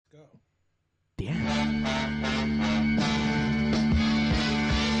Go. Damn.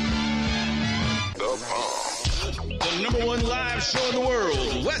 The number one live show in the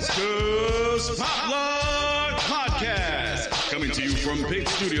world, West Coast Potluck Podcast. Coming to you from Pig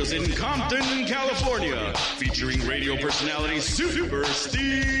Studios in Compton, California. Featuring radio personality Super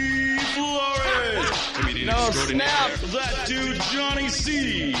Steve Flores. Comedian extraordinaire, that dude Johnny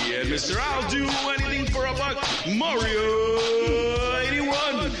C. And Mr. I'll Do Anything for a Buck, Mario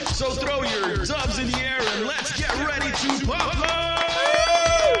 81. So throw your dubs in the air and let's get ready to potluck.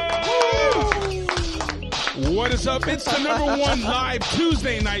 What is up? It's the number one live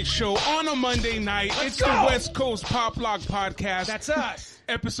Tuesday night show on a Monday night. It's the West Coast Pop Lock Podcast. That's us.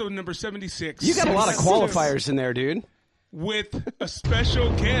 Episode number 76. You got a lot of qualifiers in there, dude. With a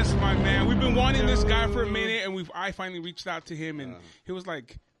special guest, my man. We've been wanting this guy for a minute, and I finally reached out to him, and he was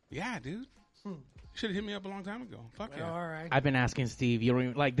like, yeah, dude. Should have hit me up a long time ago. Fuck yeah. All right. I've been asking Steve. You don't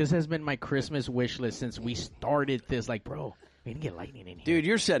even, like, this has been my Christmas wish list since we started this. Like, bro, we need to get lightning in here. Dude,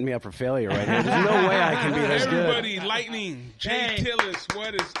 you're setting me up for failure right here. There's no way I can be this good. Everybody, Lightning, Jay Tillis,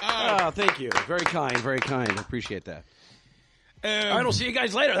 what is up? Oh, thank you. Very kind, very kind. I appreciate that. All right, we'll see you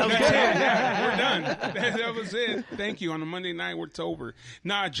guys later. That was good. Yeah, we're done. That was it. Thank you. On a Monday night, it's over.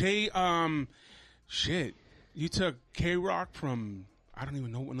 Nah, Jay, shit. You took K-Rock from, I don't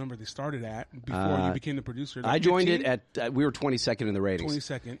even know what number they started at before you became the producer. Like I joined 15? it at, we were 22nd in the ratings.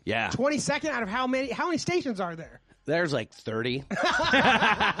 22nd. Yeah. 22nd out of how many stations are there? There's like 30.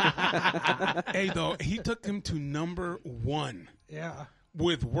 Hey, though, he took him to number one. Yeah.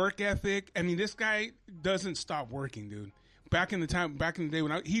 With work ethic. I mean, this guy doesn't stop working, dude. Back in the day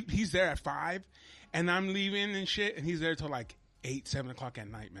when he's there at 5 and I'm leaving and shit, and he's there till like 8, 7 o'clock at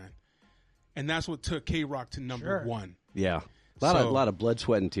night, man. And that's what took K-Rock to number one. Yeah. A lot of blood,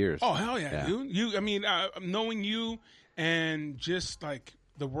 sweat, and tears. Oh, hell yeah, dude. Knowing you and just like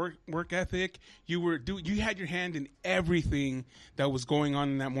the work ethic, you had your hand in everything that was going on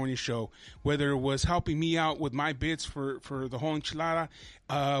in that morning show, whether it was helping me out with my bits for the whole enchilada,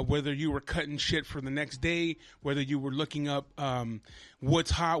 whether you were cutting shit for the next day, whether you were looking up what's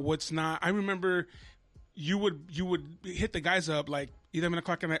hot, what's not. I remember you would hit the guys up like 11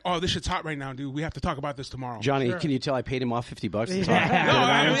 o'clock at night. Oh, this shit's hot right now, dude. We have to talk about this tomorrow. Johnny, can you tell I paid him off $50 to talk? No,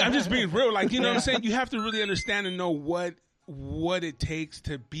 I'm just being real. Like, you know what I'm saying? You have to really understand and know what it takes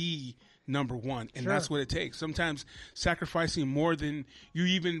to be number one. And that's what it takes. Sometimes sacrificing more than you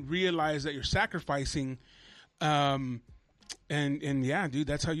even realize that you're sacrificing. And yeah, dude,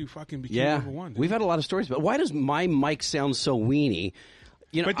 that's how you fucking became number one. Dude. We've had a lot of stories, but why does my mic sound so weenie?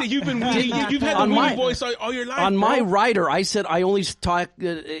 You know, but you've had the weenie voice all your life. On my rider, I said I only speak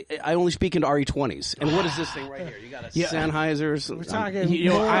into RE20s. And what is this thing right here? You got a Sennheiser's. We're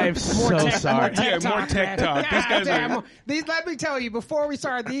talking. I'm so sorry. More tech talk. These guys are. Let me tell you, before we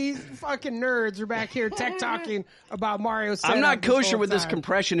start, these fucking nerds are back here tech talking about Mario. I'm not kosher with this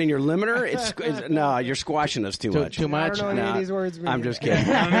compression in your limiter. No, you're squashing us too much. Too much. I don't know any of these words mean. I'm just kidding.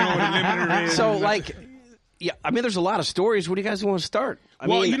 I don't know what a limiter is. So, like, yeah, I mean, there's a lot of stories. What do you guys want to start? I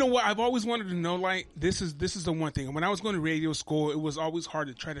mean, you know what? I've always wanted to know, like, this is the one thing. When I was going to radio school, it was always hard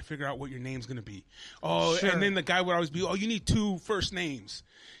to try to figure out what your name's going to be. Oh, and then the guy would always be, you need 2 first names.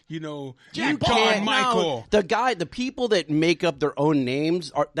 You know, John Michael. No, the people that make up their own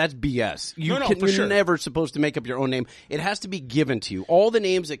names, that's BS. You're never supposed to make up your own name. It has to be given to you. All the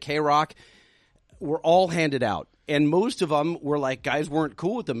names at K-Rock were all handed out. And most of them were like, guys weren't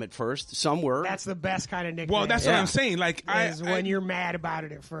cool with them at first. Some were. That's the best kind of nickname. Well, that's what I'm saying. Like, when you're mad about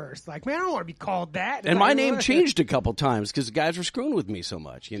it at first. Like, man, I don't want to be called that. And my name changed a couple times because the guys were screwing with me so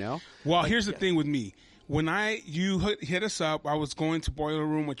much, you know? Well, here's the thing with me. When you hit us up, I was going to Boiler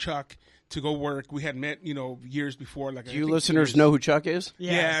Room with Chuck to go work. We had met, years before. Like, do you listeners know who Chuck is?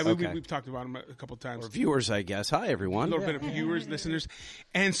 Yes. Yeah, we've talked about him a couple of times. Or viewers, I guess. Hi, everyone. A little bit of viewers, listeners.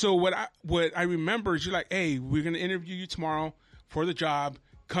 And so what I remember is you're like, hey, we're going to interview you tomorrow for the job.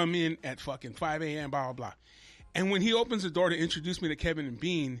 Come in at fucking 5 a.m., blah, blah, blah. And when he opens the door to introduce me to Kevin and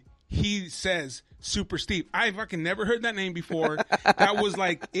Bean, he says, Super Steve. I fucking never heard that name before. That was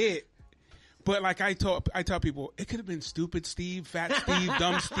like it. But like I tell people, it could have been Stupid Steve, Fat Steve,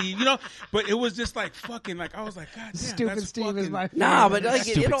 Dumb Steve, But it was just like fucking like I was like, God damn, Stupid that's Steve fucking... is my favorite. Nah, but like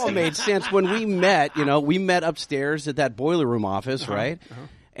it all made sense when we met. We met upstairs at that Boiler Room office, right?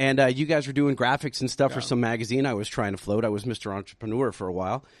 And you guys were doing graphics and stuff for some magazine I was trying to float. I was Mr. Entrepreneur for a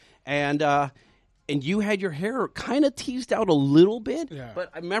while, and you had your hair kind of teased out a little bit. Yeah. But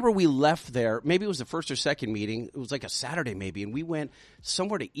I remember we left there. Maybe it was the first or second meeting. It was like a Saturday maybe, and we went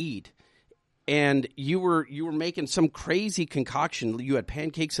somewhere to eat. And you were making some crazy concoction. You had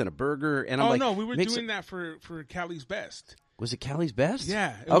pancakes and a burger, and I'm like, no, we were doing that for Cali's Best. Was it Cali's Best?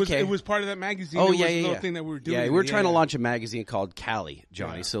 Yeah. Okay. It was part of that magazine. Oh, It yeah, was a yeah, little yeah. thing that we were doing. Yeah, we were trying to Yeah. launch a magazine called Cali,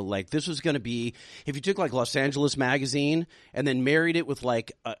 Johnny. Yeah. So, like, this was going to be, if you took, like, Los Angeles Magazine and then married it with,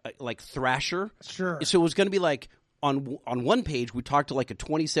 like Thrasher. Sure. So it was going to be, like, on one page, we talked to, like, a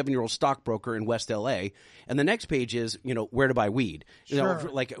 27-year-old stockbroker in West L.A., and the next page is, where to buy weed. Sure.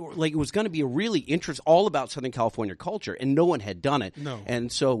 Like it was going to be a really all about Southern California culture, and no one had done it. No.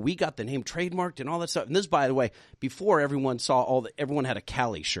 And so we got the name trademarked and all that stuff. And this, by the way, before everyone saw everyone had a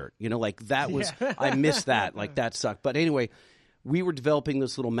Cali shirt. Like, that was, I missed that. Like, that sucked. But anyway, we were developing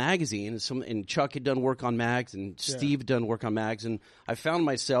this little magazine, and Chuck had done work on mags, and Steve had done work on mags, and I found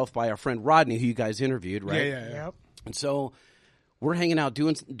myself by our friend Rodney, who you guys interviewed, right? Yeah. Yep. And so we're hanging out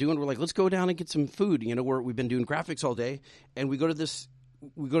doing. We're like, let's go down and get some food. We've been doing graphics all day, and we go to this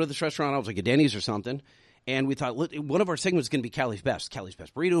restaurant. I was like a Denny's or something, and we thought one of our segments is going to be Cali's Best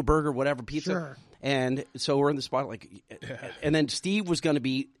burrito, burger, whatever, pizza. Sure. And so we're in the spot, and then Steve was going to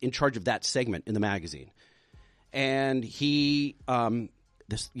be in charge of that segment in the magazine, and he do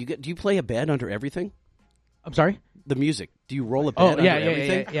you play a bed under everything? I'm sorry. The music. Do you roll a bed Oh under yeah,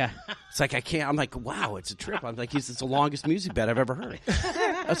 everything? yeah. It's like, I can't. I'm like, wow, it's a trip. I'm like, it's the longest music bed I've ever heard.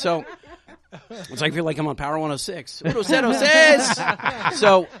 So it's like, I feel like I'm on Power 106. Uno cero seis.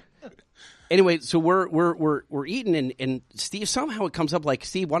 So anyway, so we're eating, and Steve, somehow it comes up like,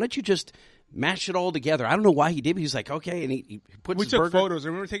 Steve, why don't you just mash it all together? I don't know why he did, but he's like, okay, and he puts We his took burger. photos. I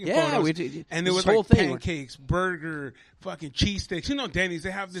remember taking photos. we did. And there This was whole like thing. pancakes, burger, fucking cheese sticks. Denny's,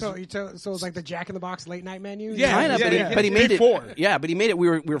 they have this. So it's like the Jack in the Box late night menu. Yeah. Kind of, but he made Before. it. Yeah, but he made it.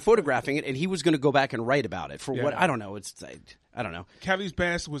 We were photographing it, and he was going to go back and write about it for what I don't know. I don't know. Cali's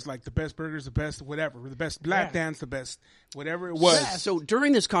Best was like the best burgers, the best whatever, the best black dance, the best whatever it was. Yeah, so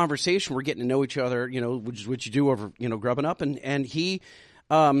during this conversation, we're getting to know each other, which is what you do over, growing up, and he,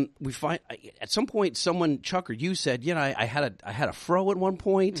 we find at some point, Chuck or you said, I had a fro at one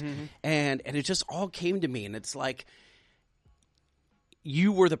point, and it just all came to me, and it's like,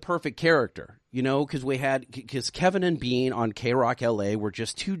 you were the perfect character, because Kevin and Bean on K-Rock LA were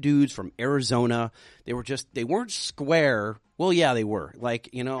just two dudes from Arizona. They weren't square. Well, yeah, they were. Like,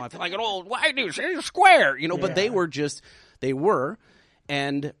 I feel like an old white dude, they're square, but they were,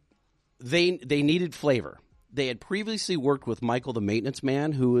 and they needed flavor. They had previously worked with Michael, the maintenance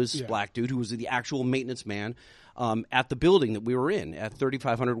man, who was a black dude, who was the actual maintenance man at the building that we were in at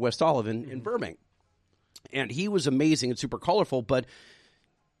 3500 West Olive in Burbank. And he was amazing and super colorful, but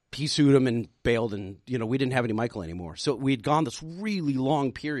he sued him and bailed, and, we didn't have any Michael anymore. So we'd gone this really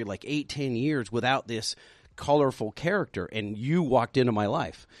long period, like 8-10 years, without this colorful character, and you walked into my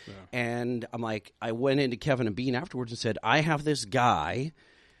life. Yeah. And I'm like, I went into Kevin and Bean afterwards and said, I have this guy.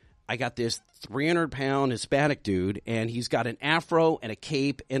 I got this 300-pound Hispanic dude, and he's got an afro and a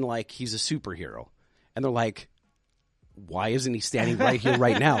cape, and, like, he's a superhero. And they're like, why isn't he standing right here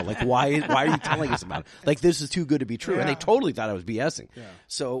right now? Like, why are you telling us about it? Like, this is too good to be true. Yeah. And they totally thought I was BSing. Yeah.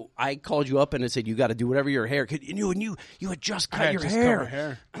 So I called you up and I said, you got to do whatever your hair. And you had just cut your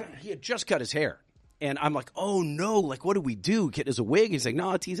hair. He had just cut his hair. And I'm like, oh, no, like, what do we do? Get his a wig? He's like,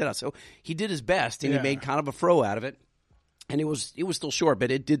 no, tease it out. So he did his best, and he made kind of a fro out of it. And it was still short,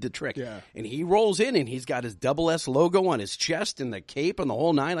 but it did the trick. Yeah. And he rolls in, and he's got his double S logo on his chest and the cape and the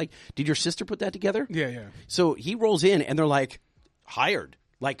whole nine. Like, did your sister put that together? Yeah. So he rolls in, and they're like, hired.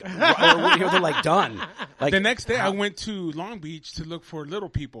 Like, they're like, done. Like, the next day, I went to Long Beach to look for Little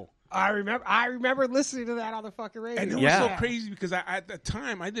People. I remember listening to that on the fucking radio. And it was so crazy because at the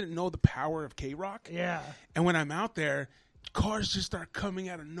time, I didn't know the power of K-Rock. Yeah. And when I'm out there, cars just start coming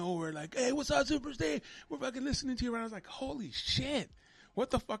out of nowhere like, hey, what's up, Super Steve? We're fucking listening to you. And I was like, holy shit. What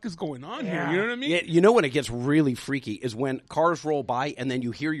the fuck is going on here? You know what I mean? Yeah, when it gets really freaky is when cars roll by and then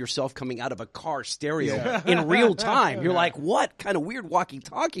you hear yourself coming out of a car stereo in real time. You're like, what kind of weird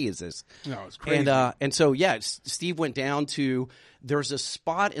walkie-talkie is this? No, it's crazy. And so, Steve went down to – there's a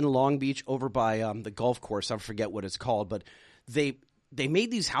spot in Long Beach over by the golf course. I forget what it's called. But they made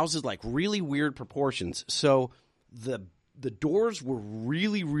these houses like really weird proportions. So the doors were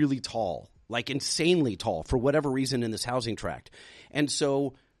really, really tall. Like insanely tall for whatever reason in this housing tract. And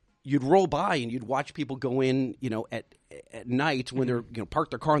so you'd roll by and you'd watch people go in, at night when they're, park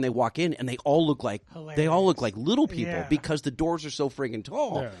their car and they walk in and they all look like little people because the doors are so friggin'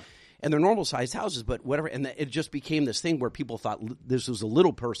 tall. Yeah. And they're normal sized houses, but whatever. And it just became this thing where people thought this was a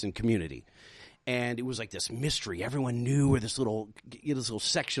little person community. And it was like this mystery. Everyone knew where this little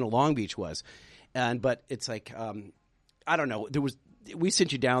section of Long Beach was. But it's like, I don't know. we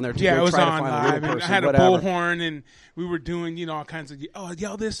sent you down there to Yeah, go it was try on to find live. a real And person. I had whatever. a bullhorn, and we were doing, all kinds of,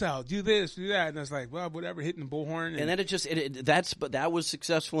 yell this out, do this, do that. And I was like, well, whatever, hitting the bullhorn. And then it just but that was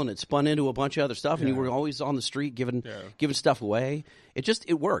successful, and it spun into a bunch of other stuff. And you were always on the street giving stuff away.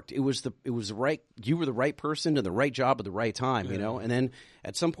 It worked. It was the right. You were the right person to the right job at the right time. And then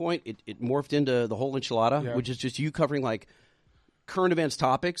at some point it morphed into the whole enchilada, which is just you covering like current events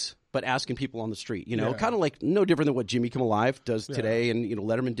topics, but asking people on the street. Kind of like no different than what Jimmy Come Alive does today, and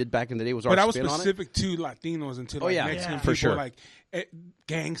Letterman did back in the day. Was our but I was spin on it. specific to Latinos and to Mexican people, for sure. like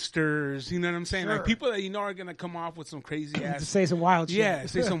gangsters. You know what I'm saying? Sure. Like people that are gonna come off with some crazy To ass. say some wild shit. Yeah,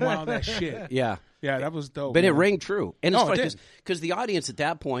 say some wild ass shit. Yeah. Yeah, that was dope. But it man. rang true, and it's Oh, it funny did. because the audience at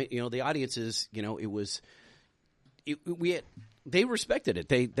that point, the audience is, they respected it.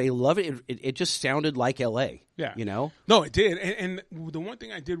 They loved it. It just sounded like L.A. Yeah. No, it did. And the one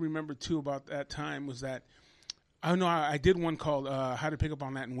thing I did remember too about that time was that I did one called "How to Pick Up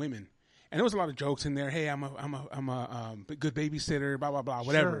on Latin Women," and there was a lot of jokes in there. Hey, I'm a good babysitter, blah blah blah,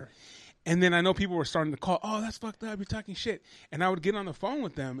 whatever. Sure. And then I know people were starting to call, "Oh, that's fucked up. You're talking shit." And I would get on the phone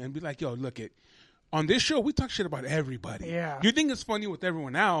with them and be like, "Yo, look it. On this show, we talk shit about everybody. Yeah. You think it's funny with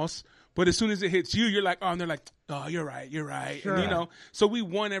everyone else, but as soon as it hits you, you're like, oh, and they're like, oh, you're right. Sure. And, so we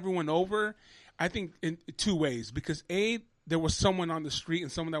won everyone over, I think, in two ways. Because, A, there was someone on the street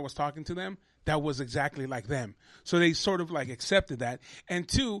and someone that was talking to them that was exactly like them. So they sort of, like, accepted that. And,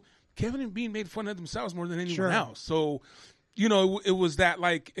 two, Kevin and Bean made fun of themselves more than anyone else. So, it was that,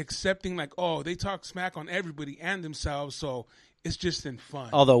 like, accepting, like, oh, they talk smack on everybody and themselves, so it's just in fun.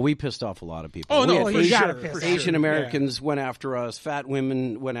 although we pissed off a lot of people. Oh, no, We for had gotta sure. piss for off. sure. Asian Americans went after us. Fat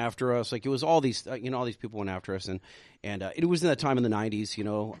women went after us. Like it was all these, all these people went after us, and it was in that time in the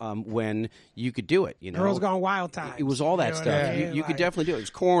 '90s, when you could do it. Girls Gone Wild time. It was all that You know what stuff. I mean? You could definitely do it. It was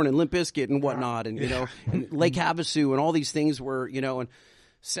Korn and Limp Bizkit and whatnot, and and Lake Havasu and all these things were, and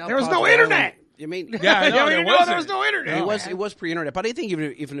South There was no Padre Island. internet. I mean, Yeah, no, there there wasn't. was no internet. it was pre-internet, but I think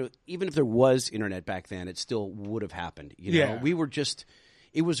even if there was internet back then, it still would have happened. Yeah. We were just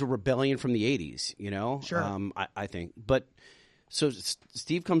it was a rebellion from the '80s. Sure. I think, but. So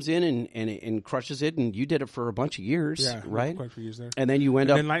Steve comes in and crushes it, and you did it for a bunch of years, Yeah, right? quite a few years there. And then you end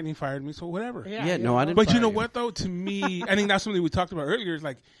And up. then Lightning fired me, so whatever. Yeah, no, I didn't. But you fire know what, though? To me, I think that's something we talked about earlier. Is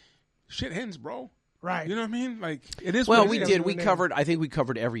like, shit ends, bro. Right. You know what I mean? Like, it is. Well, what we it is. did. I think we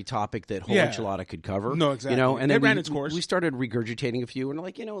covered every topic that Whole Yeah. Enchilada could cover. No, exactly. And It then ran its course. we started regurgitating a few, and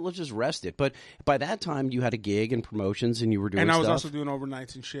like, let's just rest it. But by that time, you had a gig and promotions, and you were doing. And I was stuff. also doing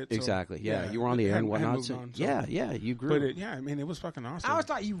overnights and shit. So, Exactly. Yeah, you were on the air and whatnot. moved So, on, so. yeah, you grew. But I mean, it was fucking awesome. I always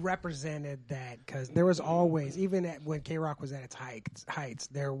thought you represented that because there was always, even when K Rock was at its heights,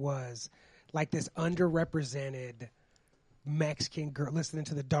 there was like this underrepresented Mexican girl listening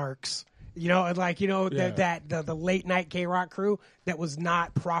to the Darks. And like the late night K Rock crew that was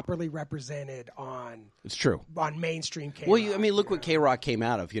not properly represented on It's true. mainstream K Rock. Well, look what K Rock came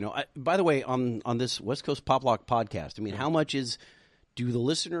out of. By the way, on this West Coast Pop Lock podcast, I mean, how much do the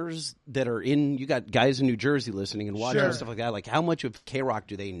listeners that are in? You got guys in New Jersey listening and watching Sure. and stuff like that. Like, how much of K Rock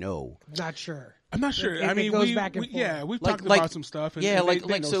do they know? Not sure. I'm not sure. It I mean, goes back and forth. we've Like- talked like- about some stuff. And, Yeah, and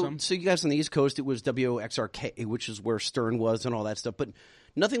they know so some. so you guys on the East Coast, it was WXRK, which is where Stern was and all that stuff, but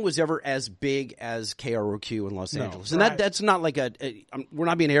nothing was ever as big as KROQ in Los Angeles. And Right. that's not like we're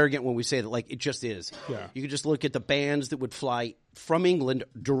not being arrogant when we say that, like, it just is. Yeah. You could just look at the bands that would fly from England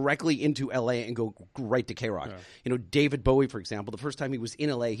directly into LA and go right to K-Rock. David Bowie, for example, the first time he was in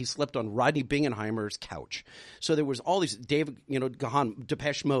LA, he slept on Rodney Bingenheimer's couch. So there was all these, Gahan,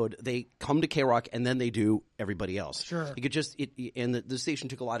 Depeche Mode, they come to K-Rock and then they do everybody else. Sure. You could just, and the station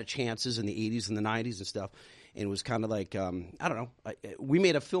took a lot of chances in the 80s and the 90s and stuff. And it was kind of like, I don't know. We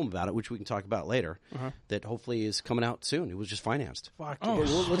made a film about it, which we can talk about later, that hopefully is coming out soon. It was just financed. Fuck Oh,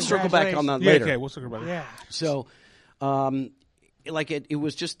 yeah. Let's circle back on that Yeah, later. okay, we'll talk about it. Yeah. So, it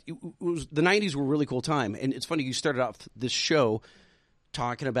was just it was the '90s were a really cool time, and it's funny you started off this show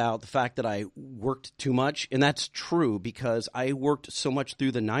talking about the fact that I worked too much, and that's true because I worked so much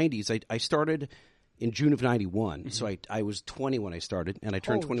through the '90s. I started in June of '91, so I was 20 when I started, and I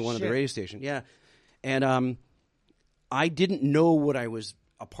turned Holy 21 at the shit. radio station. Yeah, and I didn't know what I was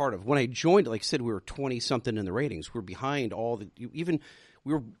a part of when I joined. Like I said, we were 20 something in the ratings. We were behind all the even.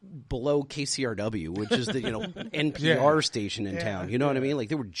 We were below KCRW, which is the NPR station in town. You know what I mean? Like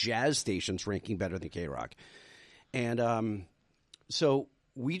there were jazz stations ranking better than K-Rock, and so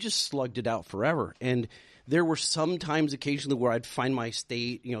we just slugged it out forever. And there were some times occasionally where I'd find my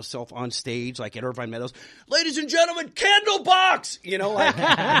self on stage, like at Irvine Meadows, ladies and gentlemen, Candlebox. Like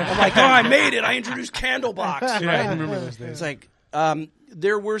I'm like, oh, I made it. I introduced Candlebox. Yeah, I remember those days. It's like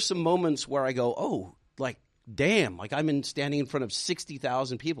there were some moments where I go, oh, like damn, like I'm standing in front of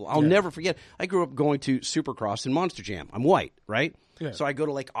 60,000 people. I'll never forget. I grew up going to Supercross and Monster Jam. I'm white, right? Yeah. So I go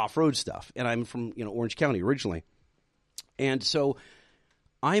to like off-road stuff, and I'm from Orange County originally. And so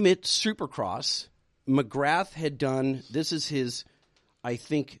I'm at Supercross. McGrath had done, this is his, I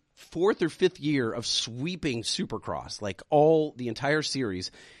think, 4th or 5th year of sweeping Supercross, like the entire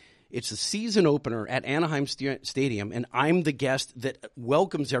series. It's the season opener at Anaheim Stadium, and I'm the guest that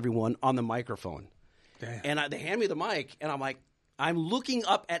welcomes everyone on the microphone. Damn. And they hand me the mic, and I'm like, I'm looking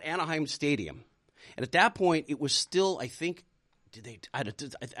up at Anaheim Stadium. And at that point, it was still, I think, I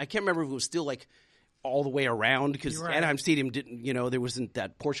can't remember if it was still like all the way around, because Anaheim Stadium didn't, there wasn't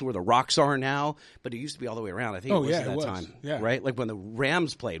that portion where the Rocks are now, but it used to be all the way around. I think it was at that time, right? Like when the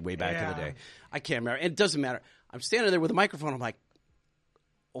Rams played way back in the day. I can't remember. And it doesn't matter. I'm standing there with a microphone. I'm like,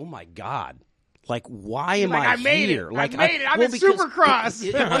 oh my God. Like, why am I here? I made it. I'm in Supercross.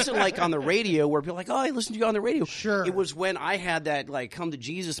 It wasn't like on the radio where people are like, oh, I listened to you on the radio. Sure. It was when I had that, like, come to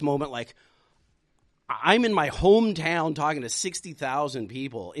Jesus moment, like, I'm in my hometown talking to 60,000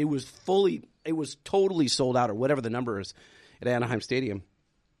 people. It was totally sold out, or whatever the number is, at Anaheim Stadium.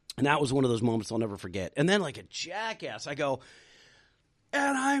 And that was one of those moments I'll never forget. And then, like a jackass, I go,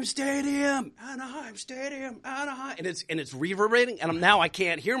 Anaheim Stadium, Anaheim Stadium, Anaheim. And it's reverberating, and now I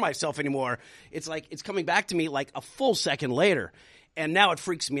can't hear myself anymore. It's like it's coming back to me like a full second later. And now it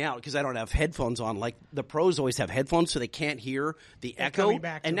freaks me out because I don't have headphones on. Like the pros always have headphones so they can't hear the echo.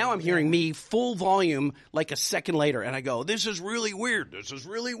 And now I'm hearing me full volume like a second later. And I go, this is really weird. This is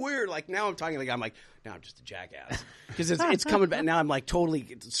really weird. Like now I'm talking like I'm just a jackass. Because it's coming back. Now I'm like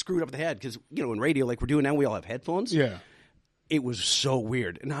totally screwed up in the head. Because, in radio like we're doing now, we all have headphones. Yeah. It was so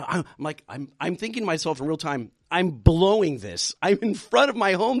weird. And I'm thinking to myself in real time, I'm blowing this. I'm in front of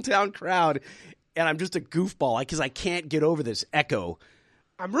my hometown crowd. And I'm just a goofball because I can't get over this echo.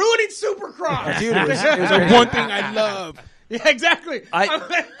 I'm ruining Supercross. Dude, it was the one thing I love. Yeah, exactly.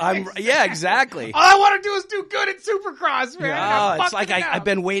 Yeah, exactly. All I want to do is do good at Supercross, man. Yeah, it's like I've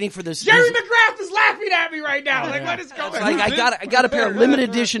been waiting for this. Jerry McGrath is laughing at me right now. Like, what is going on? Like I got a pair of limited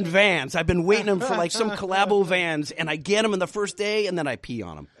edition Vans. I've been waiting them for like some collabo Vans, and I get them in the first day, and then I pee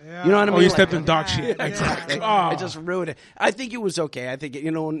on them. Yeah. You know what I mean? Oh, you stepped in dog shit. Exactly. Oh. I just ruined it. I think it was okay. I think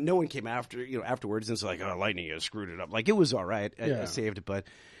no one came afterwards and said like, "Oh, Lightning screwed it up." Like it was all right. I saved it, but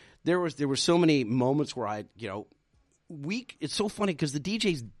there were so many moments where it's so funny because the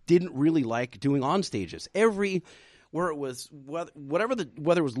DJs didn't really like doing on stages. Whether it was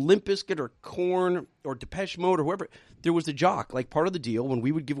Limp Bizkit or Korn or Depeche Mode or whoever, there was a jock. Like part of the deal when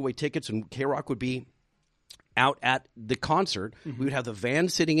we would give away tickets and K-Rock would be out at the concert, we would have the van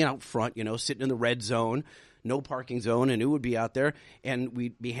sitting out front, sitting in the red zone, no parking zone, and it would be out there, and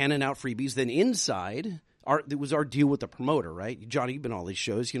we'd be handing out freebies. Then inside, it was our deal with the promoter, right? Johnny, you've been on all these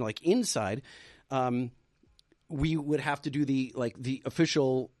shows, like inside. We would have to do the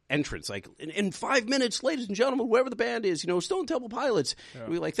official entrance, like in 5 minutes, ladies and gentlemen, whoever the band is, Stone Temple Pilots. Yeah.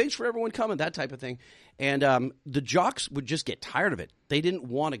 We thanks for everyone coming, that type of thing. And the jocks would just get tired of it. They didn't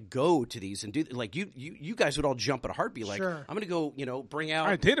want to go to these and do like you guys would all jump at a heartbeat. Like I'm going to go, bring out.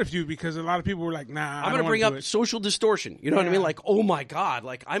 I did a few because a lot of people were like, "Nah, I'm going to bring up Social Distortion." You know what I mean? Like, oh my God,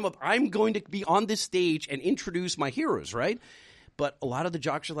 like I'm going to be on this stage and introduce my heroes, right? But a lot of the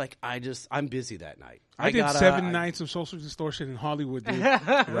jocks are like, I'm busy that night. I did 7 nights of Social Distortion in Hollywood, dude.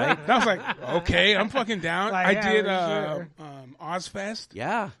 Right? I was like, okay, I'm fucking down. I did Ozfest.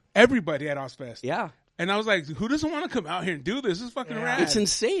 Yeah. Everybody at Ozfest. Yeah. And I was like, who doesn't want to come out here and do this? This is fucking rad. It's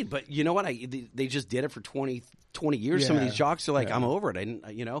insane. But you know what? They just did it for 20 years. Yeah. Some of these jocks are like, I'm over it. I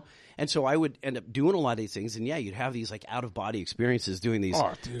didn't, And so I would end up doing a lot of these things. And you'd have these like out of body experiences doing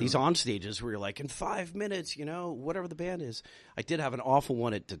these on stages where you're like, in 5 minutes, whatever the band is. I did have an awful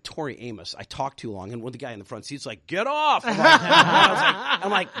one at Tori Amos. I talked too long. And one of the guy in the front seat's like, get off. I'm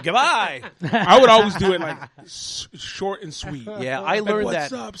like, goodbye. I would always do it like short and sweet. Yeah, I learned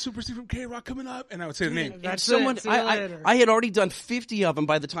What's up? Super Steve from K-Rock coming up. And I would say the name. I had already done 50 of them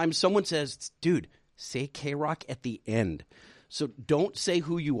by the time someone says, dude, say K-Rock at the end. So don't say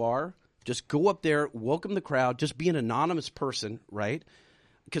who you are. Just go up there, welcome the crowd. Just be an anonymous person, right?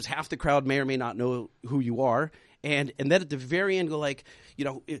 Because half the crowd may or may not know who you are. And then at the very end, go like,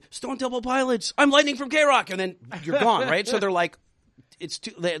 Stone Temple Pilots, I'm Lightning from K-Rock. And then you're gone, right? So they're like, it's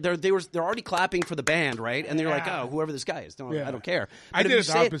too. They're already clapping for the band, right? And they're like, oh, whoever this guy is, I don't care. I But did if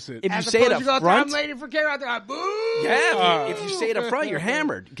the you say opposite. If you As say it opposed up to go, front, I'm waiting for K-Rock. They're like, boo! yeah. If you say it up front, you're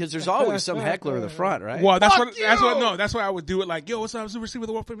hammered because there's always some heckler in the front, right? Well, that's Fuck that's why I would do it like, yo, what's up, Super C with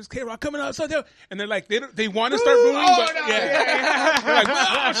the world famous K-Rock coming up, and they're like, they want to start booing, but they're like,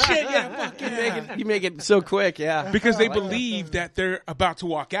 oh shit, yeah, fuck yeah. You make it so quick, yeah. Because they believe that they're about to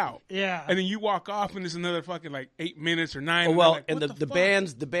walk out. Yeah. And then you walk off and there's another fucking like 8 minutes or 9. Oh, well, like, and what the fuck?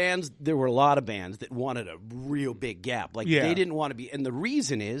 bands, there were a lot of bands that wanted a real big gap. Like Yeah. they didn't want to be, and the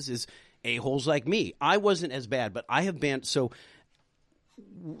reason is a-holes like me. I wasn't as bad, but I have bands. So,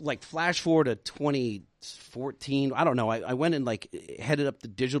 like, flash forward to 2014. I don't know. I went and like headed up the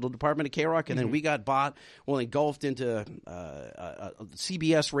digital department at K-Rock, and then we got bought. Well, engulfed into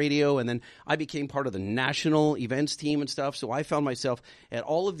CBS Radio, and then I became part of the national events team and stuff. So I found myself at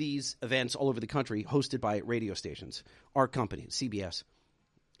all of these events all over the country, hosted by radio stations, our company, CBS.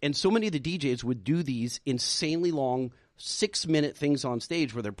 And so many of the DJs would do these insanely long 6-minute things on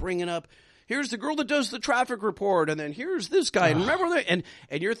stage where they're bringing up, here's the girl that does the traffic report, and then here's this guy. And remember that? And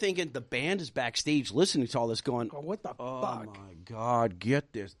you're thinking the band is backstage listening to all this going, What the fuck? oh my God,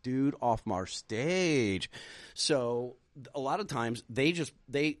 get this dude off my stage. So a lot of times they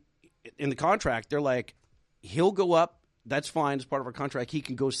in the contract, they're like, he'll go up. That's fine. As part of our contract, he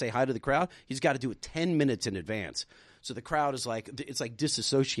can go say hi to the crowd. He's got to do it 10 minutes in advance. So the crowd is like, it's like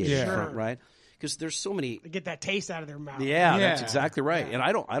disassociated, Yeah. from, right? Because there's so many. To get that taste out of their mouth. Yeah, Yeah. that's exactly right. And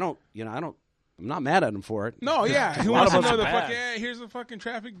I'm not mad at him for it. No, yeah. He A wants lot to of know us the are bad. fucking, yeah, here's the fucking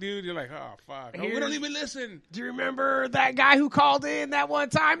traffic dude. You're like, oh, fuck. Oh, we don't even listen. Do you remember that guy who called in that one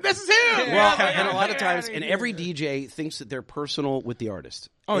time? This is him! Well, Yeah. and a lot of Get times, outta and here. every DJ thinks that they're personal with the artist.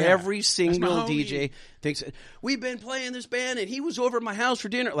 Oh, yeah. Every single That's my homie. DJ thinks, we've been playing this band, and he was over at my house for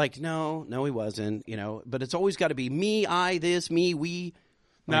dinner. Like, no, he wasn't, But it's always got to be me, I, this, me, we.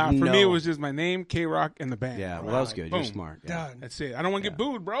 Nah, Like, for no. me, it was just my name, K-Rock, and the band. Yeah, well, that was good. You're Boom. smart. Yeah. Done. That's it. I don't want to get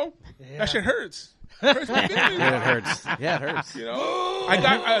booed, bro. Yeah. That shit hurts. Hurts my feelings. Yeah, it hurts. Yeah, it hurts. You know, I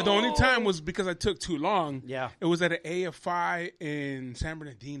got the only time was because I took too long. Yeah. It was at an AFI in San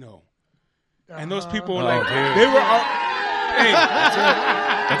Bernardino, and those people Oh, like dude. they were all, hey,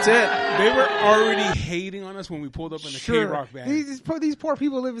 That's it. they were already hating on us when we pulled up in the K-Rock band. These poor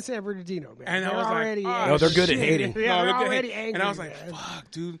people live in San Bernardino, man. And I They're was like, already, oh, No, they're good at shit. hating. Yeah, No, they're good at already hating. angry, And I was like, man.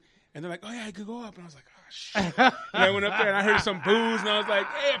 fuck, dude. And they're like, oh, yeah, I could go up. And I was like, oh, shit. And I went up there and I heard some booze and I was like,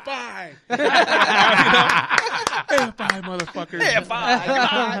 AFI. AFI, motherfuckers.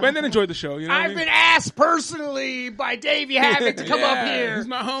 AFI. But then enjoyed the show, you know what I I've mean? been asked personally by Davey Havoc to come up Yeah, here. he's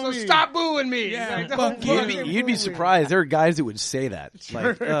my So homie. stop booing me. Yeah, Like, fuck don't you. fucking You'd be boo me. surprised. There are guys that would say that.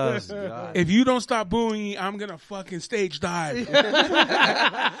 Like, oh, God. If you don't stop booing me, I'm going to fucking stage dive.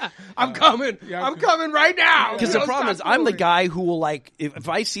 I'm coming. Yeah, I'm coming right now. Because the Don't problem stop is, I'm the booing. guy who will, like, if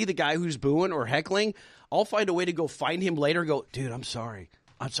I see the guy who's booing or heckling, I'll find a way to go find him later and go, dude, I'm sorry.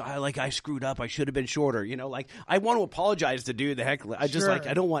 I'm sorry. Like, I screwed up. I should have been shorter. Like, I want to apologize to dude the heckler. I just, Sure. like,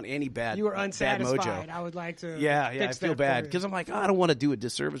 I don't want any bad You were bad unsatisfied. mojo. I would like to. Yeah, I fix feel that bad for you. because I'm like, I don't want to do a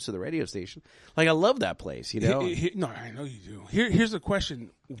disservice to the radio station. Like, I love that place, No, I know you do. Here's the question: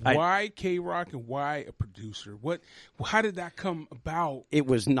 why K-Rock and why a producer? How did that come about? It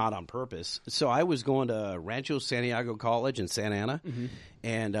was not on purpose. So I was going to Rancho Santiago College in Santa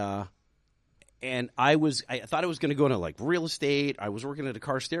Ana, and I thought I was going to go into like real estate. I was working at a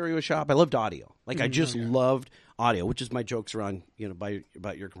car stereo shop. I loved audio. Like I just loved audio, which is my jokes around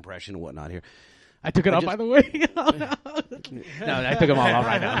about your compression and whatnot here. I took it off, by the way. No, I took them all off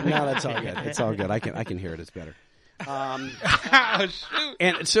right now. No, that's all good. It's all good. I can hear it. It's better. Oh, shoot.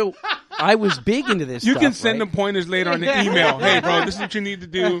 And so I was big into this. You stuff, can send right? them pointers later on the email. Hey, bro, this is what you need to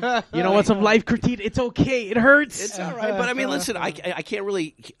do. You know what? Some life critique. It's okay. It hurts. It's all right, but I mean, listen, I can't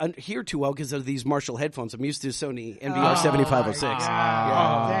really hear too well because of these Marshall headphones. I'm used to Sony NVR 7506.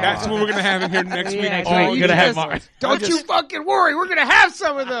 That's what we're gonna have in here next week. Next all week. You're gonna have week. Mars. Don't you fucking worry. We're gonna have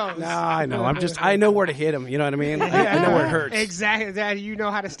some of those. No, I know. I know where to hit him. You know what I mean? I know where it hurts. Exactly. That you know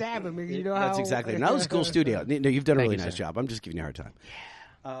how to stab him. You know how. That's exactly it. Now it's a cool studio. No, you've done a really nice job. I'm just giving you a hard time.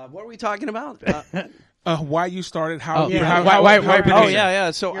 What are we talking about? Why you started? How? yeah. how- Why how- producer? Oh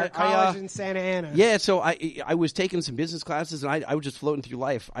yeah. So You're I at college in Santa Ana. yeah, so I was taking some business classes and I was just floating through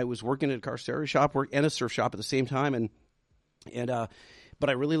life. I was working at a car stereo shop and a surf shop at the same time, and but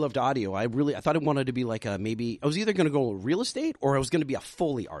I really loved audio. I thought I wanted to be like maybe I was either going to go real estate or I was going to be a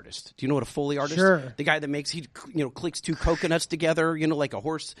Foley artist. Do you know what a Foley artist? Sure. The guy that clicks two coconuts together, like a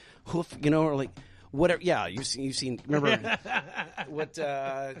horse hoof, or like. whatever. Yeah, you've seen. Remember what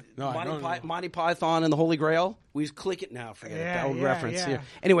Monty Python and the Holy Grail? We just click it now. Forget it. The old reference. Yeah.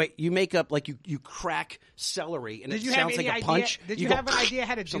 Anyway, you make up like you crack celery, and it sounds like a punch. Did you have an idea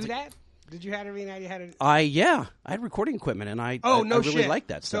how to do that? Did you have any idea how to? I had recording equipment, and I really liked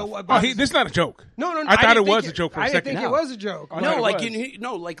that stuff. So, this is not a joke. No. I thought it was a joke for a I second. didn't think it was a joke.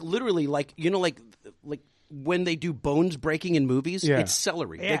 No, like literally, like when they do bones breaking in movies, it's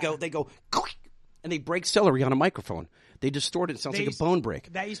celery. Yeah. They go, and they break celery on a microphone. They distort it. It sounds like a bone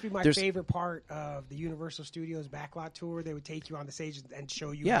break. That used to be my favorite part of the Universal Studios backlot tour. They would take you on the stage and show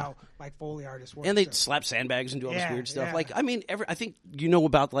you how like Foley artists work. And they'd slap sandbags and do all this weird stuff. Like, I mean, I think you know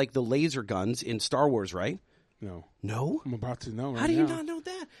about like the laser guns in Star Wars, right? No? I'm about to know. How do you not know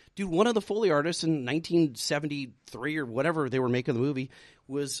that? Dude, one of the Foley artists in 1973 or whatever they were making the movie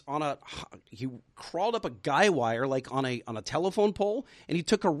was he crawled up a guy wire like on a telephone pole, and he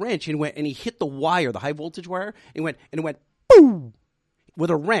took a wrench and went and he hit the wire, the high voltage wire, and it went boom with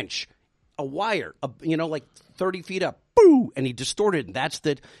a wrench, a wire, like 30 feet up, boo, and he distorted it.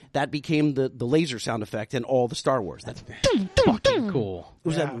 And that became the laser sound effect in all the Star Wars. That's fucking cool. It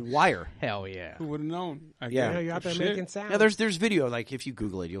was that wire. Hell yeah. Who would have known? You're out there making sound. Yeah, there's video. Like if you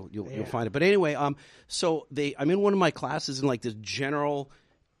Google it, you'll find it. But anyway, so I'm in one of my classes in like this general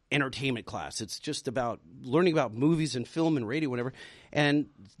entertainment class. It's just about learning about movies and film and radio, whatever. And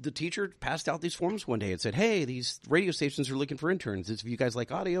the teacher passed out these forms one day and said, "Hey, these radio stations are looking for interns. If you guys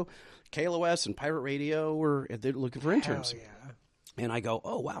like audio, KLOS and Pirate Radio, they're looking for interns." Hell yeah. And I go,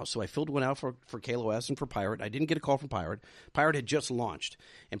 "Oh, wow." So I filled one out for KLOS and for Pirate. I didn't get a call from Pirate. Pirate had just launched.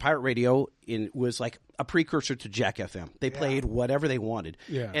 And Pirate Radio was like a precursor to Jack FM. They played whatever they wanted.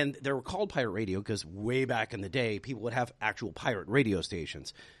 Yeah. And they were called Pirate Radio because way back in the day, people would have actual pirate radio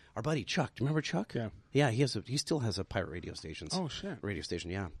stations. Our buddy Chuck, do you remember Chuck? Yeah. Yeah, he still has a pirate radio station. Oh, shit. Radio station,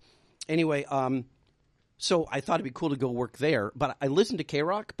 yeah. Anyway, so I thought it'd be cool to go work there, but I listened to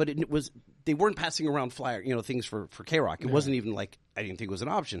K-Rock, but they weren't passing around flyer, things for K-Rock. It wasn't even like I didn't think it was an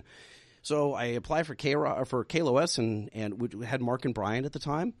option. So I applied for K-Rock for KLOS and we had Mark and Brian at the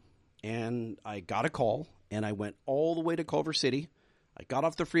time, and I got a call and I went all the way to Culver City. I got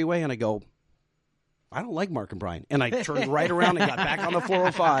off the freeway and I go, I don't like Mark and Brian. And I turned right around and got back on the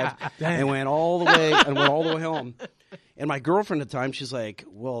 405 and went all the way home. And my girlfriend at the time, she's like,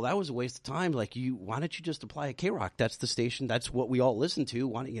 "Well, that was a waste of time. Like, why don't you just apply at K-Rock? That's the station. That's what we all listen to.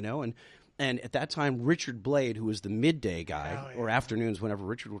 Why don't you know?" And at that time, Richard Blade, who was the midday guy or afternoons whenever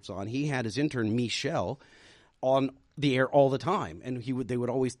Richard was on, he had his intern Michelle on the air all the time. And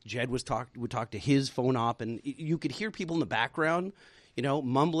Jed would talk to his phone op, and you could hear people in the background,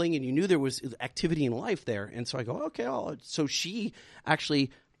 mumbling, and you knew there was activity in life there. And so I go, okay. So she actually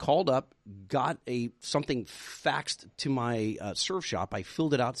called up, got something faxed to my surf shop. I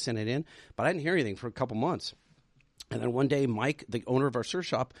filled it out, sent it in, but I didn't hear anything for a couple months. And then one day, Mike, the owner of our surf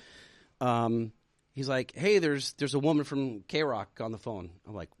shop, he's like, "Hey, there's a woman from K-Rock on the phone."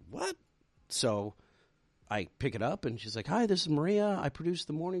 I'm like, "What?" So I pick it up, and she's like, "Hi, this is Maria. I produce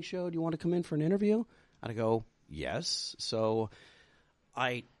the morning show. Do you want to come in for an interview?" And I go, "Yes." So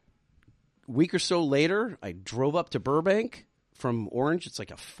a week or so later, I drove up to Burbank from Orange. It's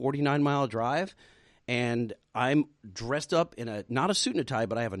like a 49-mile drive, and I'm dressed up in not a suit and a tie,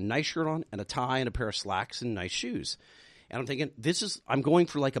 but I have a nice shirt on and a tie and a pair of slacks and nice shoes. And I'm thinking, I'm going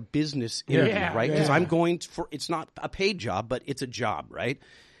for like a business interview, right? Because I'm going it's not a paid job, but it's a job, right?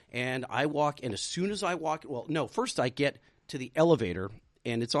 And I walk, and as soon as I walk, first I get to the elevator,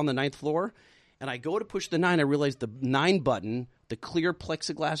 and it's on the 9th floor, and I go to push the 9, I realize the 9 button, the clear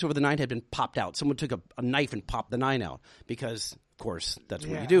plexiglass over the 9 had been popped out. Someone took a knife and popped the 9 out because, of course, that's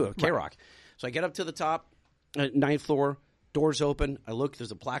what you do at K-Rock. Right. So I get up to the top, 9th floor, doors open. I look,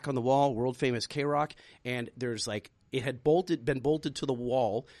 there's a plaque on the wall, world famous K-Rock, and there's it had been bolted to the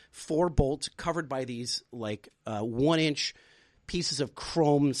wall, 4 bolts covered by these 1-inch pieces of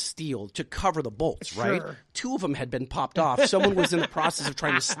chrome steel to cover the bolts, right? 2 of them had been popped off. Someone was in the process of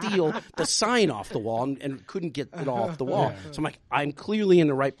trying to steal the sign off the wall and couldn't get it off the wall. So I'm like, I'm clearly in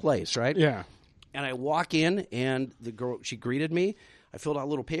the right place, right? Yeah. And I walk in, and the girl, she greeted me. I filled out a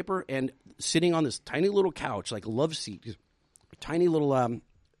little paper, and sitting on this tiny little couch, like a love seat, tiny little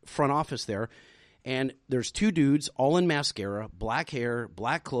front office there, and there's 2 dudes all in mascara, black hair,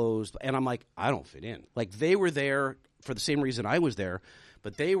 black clothes, and I'm like, I don't fit in. Like, they were there for the same reason I was there,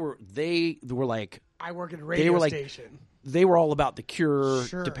 but they were like, I work at a radio station. They were all about The Cure,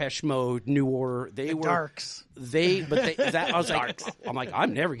 Depeche Mode, New Order. They were Darks. I was like,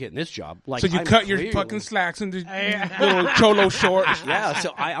 I'm never getting this job. Like, so you cut your fucking slacks into little cholo shorts. Yeah.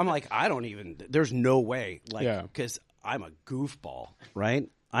 So I'm like, I don't even. There's no way. Like, because I'm a goofball, right?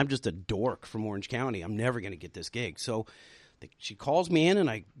 I'm just a dork from Orange County. I'm never going to get this gig. So she calls me in, and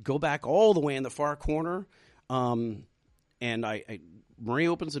I go back all the way in the far corner. And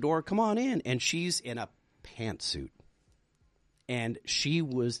Maria opens the door, come on in, and she's in a pantsuit. And she's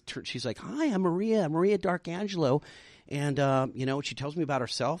like, hi, I'm Maria D'Arcangelo. And, she tells me about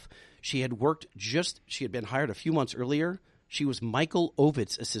herself. She had been hired a few months earlier. She was Michael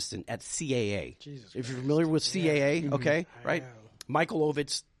Ovitz' assistant at CAA. Jesus if you're familiar with CAA, Yeah. okay, right? know. Michael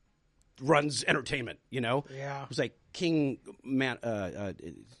Ovitz runs entertainment, Yeah. It was like king,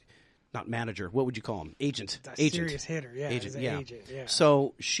 not manager. What would you call him? Agent. A serious hitter, yeah. Agent, He's an yeah. agent, yeah.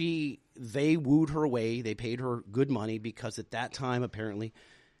 So they wooed her away. They paid her good money because at that time, apparently,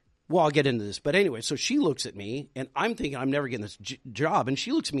 well, I'll get into this. But anyway, so she looks at me, and I'm thinking I'm never getting this job. And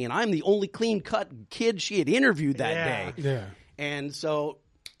she looks at me, and I'm the only clean-cut kid she had interviewed that day. Yeah. And so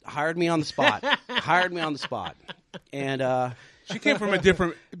hired me on the spot. And She came from a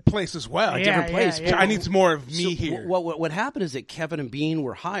different place as well. Yeah, different place. yeah. I need some more of me so here. What happened is that Kevin and Bean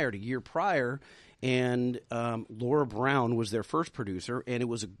were hired a year prior, and Laura Brown was their first producer, and it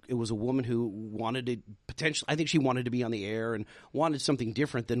was a woman who wanted to potentially. I think she wanted to be on the air and wanted something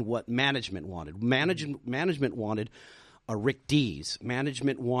different than what management wanted. Management wanted a Rick Dees.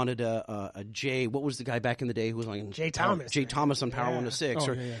 Management wanted a Jay. What was the guy back in the day who was on Jay Thomas. Jay Thomas on Power Yeah. 106.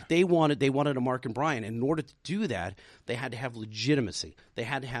 Oh, Or yeah. They wanted a Mark and Brian. And in order to do that, they had to have legitimacy. They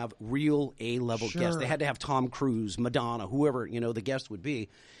had to have real A-level Sure. guests. They had to have Tom Cruise, Madonna, whoever the guest would be,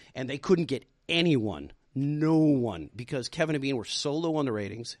 and they couldn't get anyone. No one, because Kevin and Bean were so low on the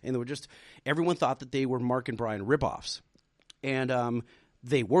ratings, and they were just everyone thought that they were Mark and Brian ripoffs, and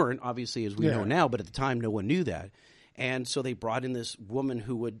they weren't, obviously, as we know now. But at the time, no one knew that. And so they brought in this woman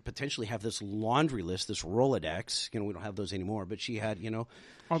who would potentially have this laundry list, this Rolodex. We don't have those anymore, but she had,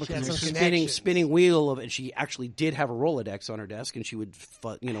 All the She had some connections. connections. spinning wheel of, and she actually did have a Rolodex on her desk, and she would,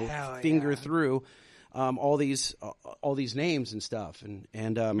 Hell finger yeah. through all these names and stuff, and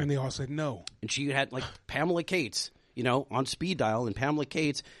And they all said no. and she had like Pamela Cates, on speed dial, and Pamela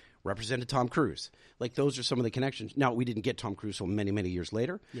Cates represented Tom Cruise. Like those are some of the connections. Now we didn't get Tom Cruise until many, many years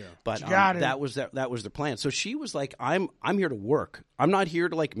later. Yeah. But got him. that was the plan. So she was like, I'm here to work. I'm not here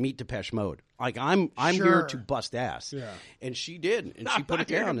to like meet Depeche Mode. Like I'm here Sure. to bust ass. Yeah. And she did, and she I'm put not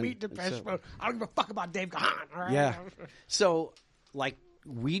it here to down. meet Depeche so- Mode. I don't give a fuck about Dave Gahan. All right? yeah. So like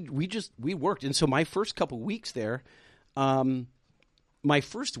we worked, and so my first couple weeks there, my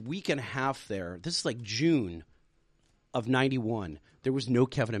first week and a half there. This is like June of '91. There was no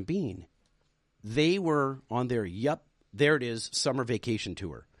Kevin and Bean. They were on their there it is, summer vacation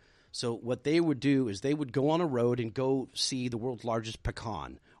tour. So what they would do is they would go on a road and go see the world's largest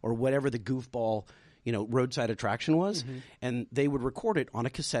pecan or whatever the goofball, roadside attraction was, and they would record it on a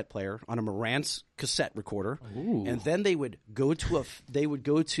cassette player, on a Marantz cassette recorder, and then they would go to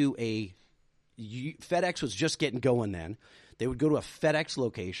FedEx was just getting going then. They would go to a FedEx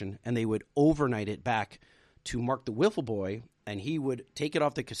location and they would overnight it back to Mark the Wiffle Boy, and he would take it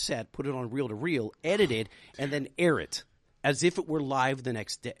off the cassette, put it on reel to reel, edit it, and then air it as if it were live the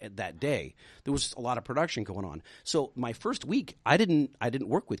next day. That day, there was a lot of production going on. So my first week, I didn't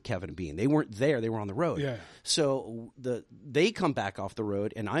work with Kevin and Bean. They weren't there; they were on the road. Yeah. So they come back off the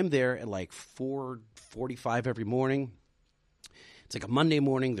road, and I'm there at like 4:45 every morning. It's like a Monday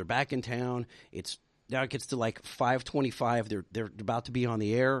morning. They're back in town. Now it gets to like 5:25. They're about to be on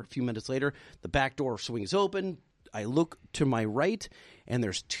the air. A few minutes later, the back door swings open. I look to my right, and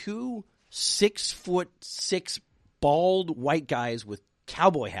there's 2 6'6" bald white guys with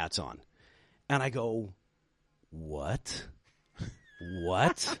cowboy hats on, and I go, "What?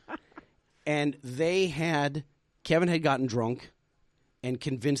 What?" And Kevin had gotten drunk and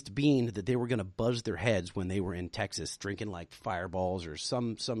convinced Bean that they were going to buzz their heads when they were in Texas drinking like Fireballs or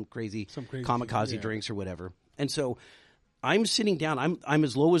some crazy kamikaze drinks or whatever. And so I'm sitting down. I'm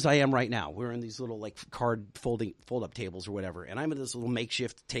as low as I am right now. We're in these little like card fold up tables or whatever, and I'm at this little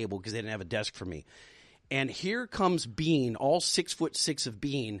makeshift table because they didn't have a desk for me. And here comes Bean, all 6'6" of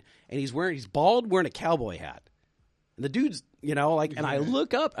Bean, and he's bald, wearing a cowboy hat. And the dude's, and I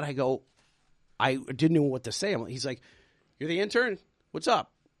look up and I go, I didn't know what to say. He's like, "You're the intern? What's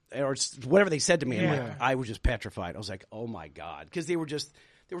up?" Or whatever they said to me. Yeah. And I was just petrified. I was like, "Oh my God," because they were just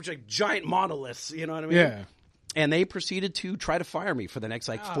like giant monoliths. You know what I mean? Yeah. And they proceeded to try to fire me for the next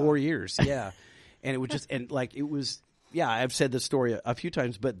 4 years. Yeah. And it was just, I've said this story a few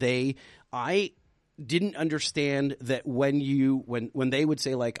times, but I didn't understand that when they would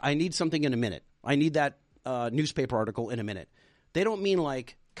say like, "I need something in a minute. I need that newspaper article in a minute." They don't mean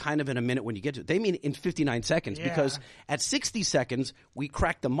like kind of in a minute when you get to it. They mean in 59 seconds Yeah. because at 60 seconds, we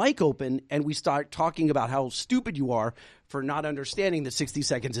crack the mic open and we start talking about how stupid you are for not understanding that 60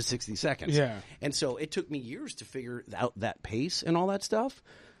 seconds is 60 seconds. Yeah. And so it took me years to figure out that pace and all that stuff.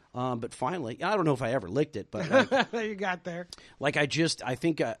 But finally, I don't know if I ever licked it, but like, You got there. like I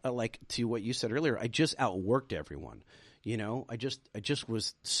think like to what you said earlier, I just outworked everyone. You know, I just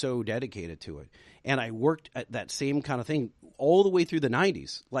was so dedicated to it, and I worked at that same kind of thing all the way through the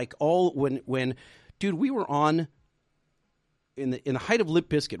 90s. Like when dude, we were on in the height of Limp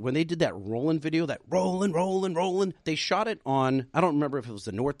Bizkit when they did that Rollin' video, that Rollin'. They shot it on, I don't remember if it was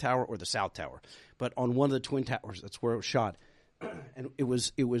the North Tower or the South Tower, but on one of the Twin Towers. That's where it was shot. And it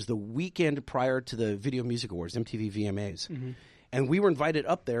was the weekend prior to the Video Music Awards, MTV VMAs. Mm-hmm. And we were invited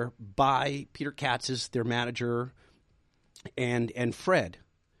up there by Peter Katz's, their manager, and Fred.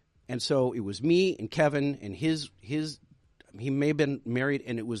 And so it was me and Kevin and his he may have been married,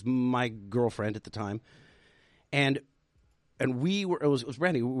 and it was my girlfriend at the time. And we were, it was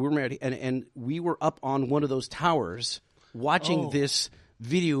Brandy, we were married, and we were up on one of those towers watching this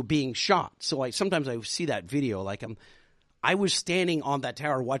video being shot. So sometimes I see that video like I was standing on that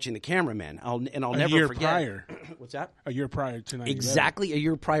tower watching the cameraman. I'll never year forget. prior. What's that? A year prior to 9/11. Exactly a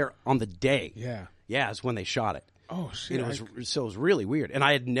year prior on the day. Yeah. Yeah, is when they shot it. Oh shit! And it was really weird. And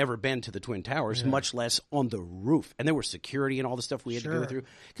I had never been to the Twin Towers, much less on the roof. And there was security and all the stuff we had to go through.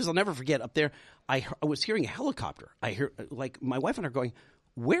 Because I'll never forget up there, I was hearing a helicopter. I hear, like, my wife and I are going,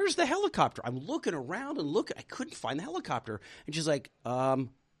 "Where's the helicopter?" I'm looking around and I couldn't find the helicopter. And she's like,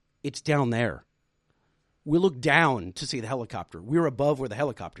 "It's down there." We looked down to see the helicopter. We were above where the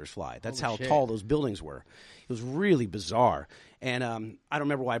helicopters fly. That's how tall those buildings were. It was really bizarre. And I don't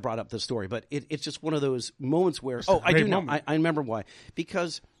remember why I brought up this story, but it's just one of those moments where, I do know. I remember why.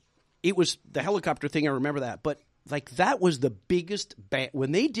 Because it was the helicopter thing, I remember that. But like that was the biggest band.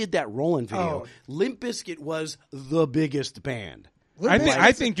 When they did that Rollin' video, Limp Bizkit was the biggest band.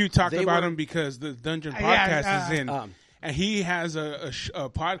 I think you talked They about were- him because the Dungeon podcast Yeah, is in. And he has a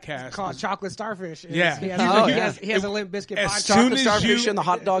podcast Called Chocolate Starfish. Yeah. He has a Limp Bizkit As podcast. soon Chocolate as starfish you- and the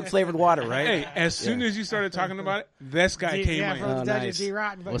hot dog flavored water, right? Hey, as soon as you started talking about it, this guy came yeah, in. from the Dungeon nice. G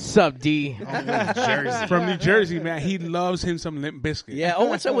Rotten. But What's up, D? Jersey. From New Jersey, man. He loves him some Limp Bizkit. Yeah. Oh,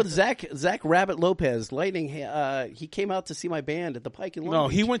 what's up with Zach Rabbit Lopez? Lightning. He came out to see my band at the Pike in Long No,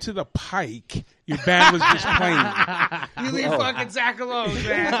 Beach. he went to the Pike. Your band was just playing. you leave fucking Zach alone,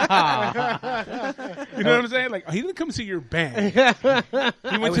 man. You know what I'm saying? Like, he didn't come see your band. He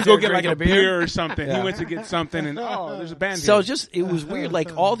went was to go there get like drinking a a beer. beer or something. He went to get something, and there's a band So here. it was weird,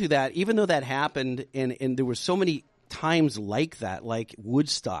 like all through that, even though that happened, and there were so many times like that, like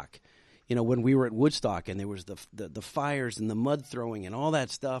Woodstock, you know, when we were at Woodstock, and there was the fires and the mud throwing and all that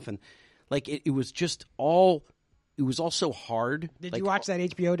stuff, and like it was just all, it was all so hard. Did Like, you watch that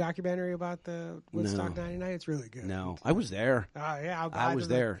HBO documentary about the Woodstock No. 99? It's really good. No, I was there. Oh, yeah. I was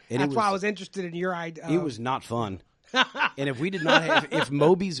there. And That's it why I was- was interested in your idea. It was not fun. And if we did not have, if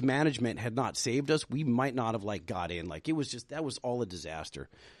Moby's management had not saved us, we might not have like got in. Like it was just, that was all a disaster.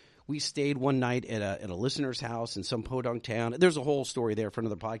 We stayed one night at a listener's house in some podunk town. There's a whole story there for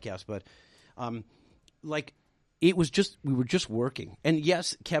another podcast, but like it was just, we were just working. And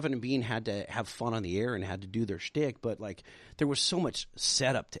yes, Kevin and Bean had to have fun on the air and had to do their shtick, but like there was so much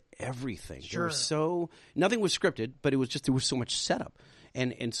setup to everything. There was nothing was scripted, but it was just, there was so much setup.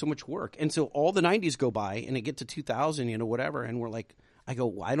 And so much work. And so all the 90s go by, and it get to 2000, you know, whatever, and we're like, I go,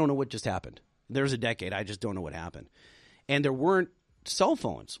 well, I don't know what just happened. There's a decade, I just don't know what happened. And there weren't cell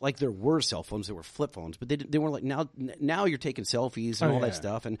phones. Like, there were cell phones, there were flip phones, but they weren't like, now you're taking selfies and all that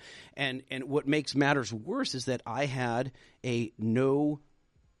stuff. And what makes matters worse is that I had a no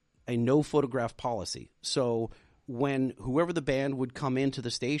photograph policy. So when whoever the band would come into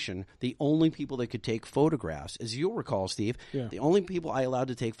the station, the only people that could take photographs, as you'll recall, Steve, the only people I allowed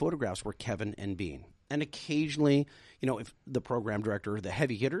to take photographs were Kevin and Bean. And occasionally, you know, if the program director, the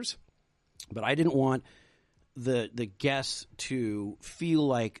heavy hitters, but I didn't want the guests to feel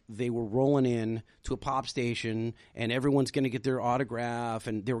like they were rolling in to a pop station and everyone's going to get their autograph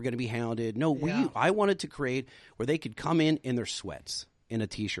and they were going to be hounded. No, I wanted to create where they could come in their sweats, in a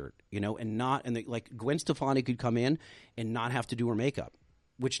T-shirt, you know, like Gwen Stefani could come in and not have to do her makeup,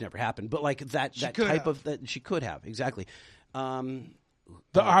 which never happened. But like that type of that she could have exactly.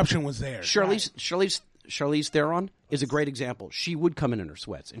 the option was there. Charlize Theron is a great example. She would come in her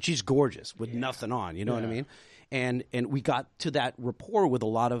sweats, and she's gorgeous with nothing on. You know what I mean? And we got to that rapport with a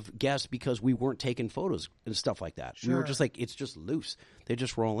lot of guests because we weren't taking photos and stuff like that. We were just like, it's just loose. They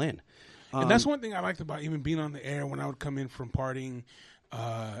just roll in. And that's one thing I liked about even being on the air when I would come in from partying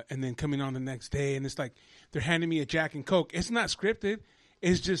and then coming on the next day. And it's like they're handing me a Jack and Coke. It's not scripted.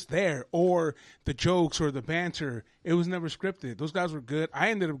 is just there, or the jokes or the banter. It was never scripted. Those guys were good.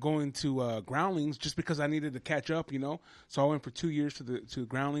 I ended up going to Groundlings just because I needed to catch up, So I went for 2 years to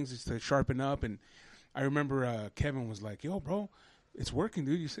Groundlings just to sharpen up. And I remember Kevin was like, "Yo, bro, it's working,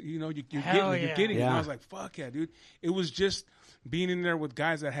 dude. You're getting it." And I was like, "Fuck yeah, dude!" It was just being in there with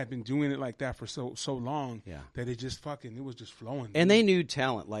guys that had been doing it like that for so long that it just it was just flowing. And they knew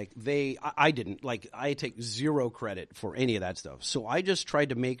talent. Like I didn't. Like I take zero credit for any of that stuff. So I just tried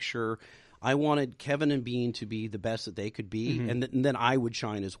to make sure I wanted Kevin and Bean to be the best that they could be, and then I would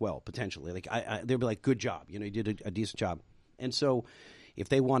shine as well potentially. Like they'd be like, "Good job, you did a decent job." And so if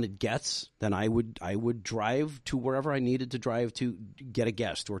they wanted guests, then I would drive to wherever I needed to drive to get a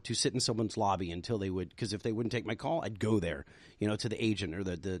guest or to sit in someone's lobby until they would. Because if they wouldn't take my call, I'd go there, to the agent or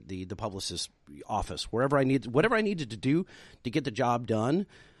the publicist's office, whatever I needed to do to get the job done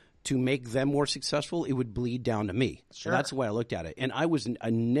to make them more successful. It would bleed down to me. Sure. So that's the way I looked at it. And I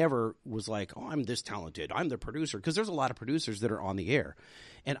never was like, "Oh, I'm this talented. I'm the producer," because there's a lot of producers that are on the air,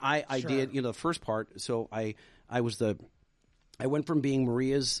 and I did the first part. So I went from being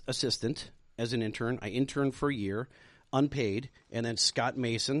Maria's assistant as an intern. I interned for a year, unpaid, and then Scott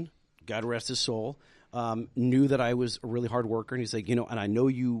Mason, God rest his soul, knew that I was a really hard worker, and he's like, and I know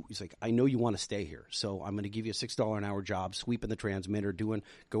you. He's like, "I know you want to stay here, so I'm going to give you a $6 an hour job, sweeping the transmitter, going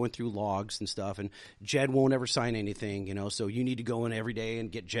through logs and stuff. And Jed won't ever sign anything, so you need to go in every day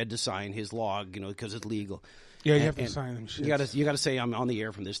and get Jed to sign his log, because it's legal." Yeah, you have to sign them. You got to say I'm on the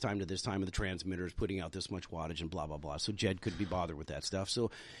air from this time to this time, and the transmitter is putting out this much wattage and blah blah blah. So Jed could be bothered with that stuff. So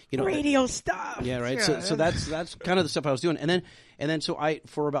radio stuff. Yeah, right. Yeah. So that's kind of the stuff I was doing, and then so I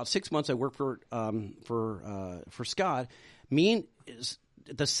for about 6 months I worked for Scott.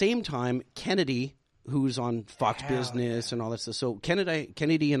 At the same time, Kennedy, who's on Fox Business and all that stuff. So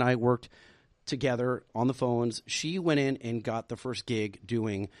Kennedy and I worked together on the phones. She went in and got the first gig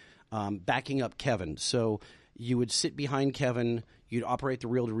doing backing up Kevin. So you would sit behind Kevin. You'd operate the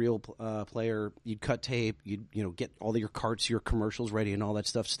reel-to-reel player. You'd cut tape. You'd get all of your carts, your commercials ready, and all that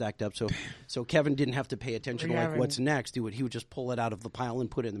stuff stacked up. So Kevin didn't have to pay attention to what's next. He would just pull it out of the pile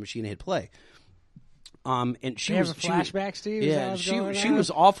and put it in the machine and hit play. And she was flashbacks, Steve. Yeah, she was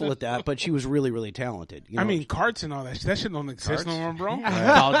awful at that, but she was really, really talented. Carts and all that shit don't exist no more, bro.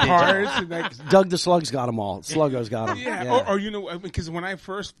 Carts. And Doug the Slug's got them all. Sluggo's got them. Yeah. Or because when I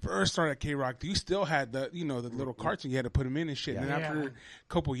first started at K-Rock, you still had the the little carts and you had to put them in and shit. Yeah. And then after a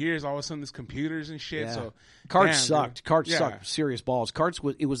couple years, all of a sudden there's computers and shit. Yeah. So carts sucked. Carts sucked. Serious balls. Carts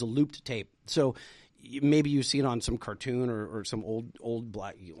was a looped tape. So maybe you've seen on some cartoon or some old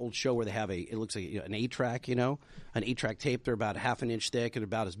show where they have it looks like an 8-track, an 8-track tape. They're about half an inch thick and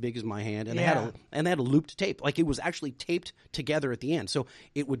about as big as my hand, and they had a looped tape. Like it was actually taped together at the end, so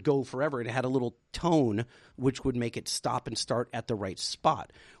it would go forever. And it had a little tone which would make it stop and start at the right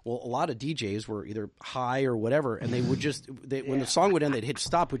spot. Well, a lot of DJs were either high or whatever, and they would just when the song would end, they'd hit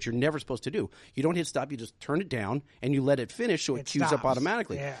stop, which you're never supposed to do. You don't hit stop; you just turn it down and you let it finish, so it queues up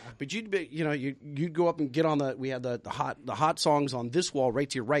automatically. Yeah. But you'd go up and get on we had the hot songs on this wall right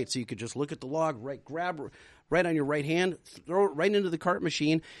to your right, so you could just look at the log, grab right on your right hand, throw it right into the cart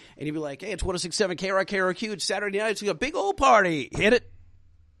machine, and you'd be like, "Hey, it's 106.7 K-Rock, KROQ. It's Saturday night. It's a big old party. Hit it."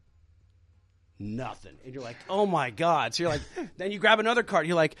 Nothing. And you're like, "Oh my God." So you're like, then you grab another cart.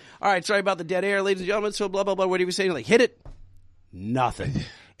 You're like, "All right, sorry about the dead air, ladies and gentlemen." So blah, blah, blah. What do you say? You're like, "Hit it." Nothing.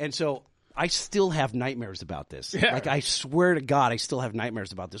 And so I still have nightmares about this. Yeah. Like, I swear to God, I still have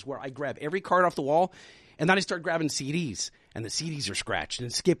nightmares about this, where I grab every cart off the wall, and then I start grabbing CDs, and the CDs are scratched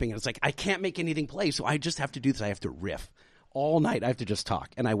and skipping. And it's like, I can't make anything play, so I just have to do this. I have to riff. All night I have to just talk,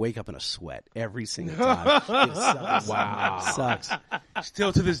 and I wake up in a sweat every single time. It sucks. Wow. It sucks.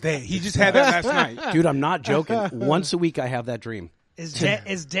 Still to this day. He just had that last night. Dude, I'm not joking. Once a week I have that dream. Is dead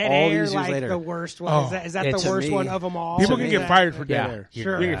air like the worst one? Oh, is that the worst one of them all? People can get fired for dead air.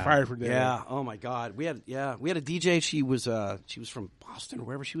 Sure. You get fired for dead air. Yeah. Oh my God. We had a DJ. She was from Boston or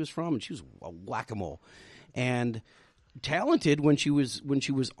wherever she was from, and she was a whack-a-mole, and talented when she was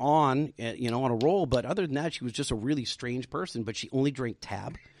on on a roll. But other than that, she was just a really strange person. But she only drank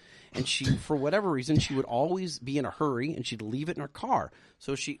Tab. And she, for whatever reason, she would always be in a hurry, and she'd leave it in her car.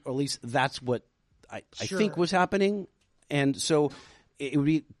 So or at least that's what I think was happening. And so it would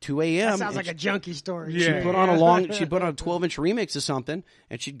be 2 a.m. That sounds like a junkie story. Yeah. She'd put on a 12-inch remix of something,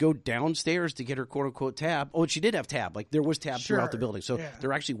 and she'd go downstairs to get her quote-unquote Tab. Oh, she did have Tab. Like, there was Tab throughout the building. So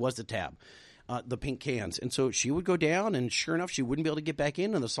there actually was a Tab, the pink cans. And so she would go down, and sure enough, she wouldn't be able to get back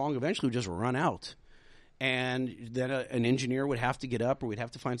in, and the song eventually would just run out. And then an engineer would have to get up, or we'd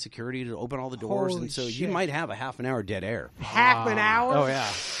have to find security to open all the doors. Holy and so shit. you might have a half an hour dead air. Half an hour? Oh,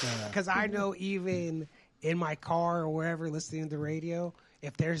 yeah. Because I know even in my car or wherever listening to the radio,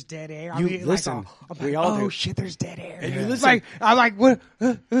 if there's dead air, You I mean, listen. Like, I'm We like, all oh do. shit, there's dead air. And you It's listen. like I'm like, what?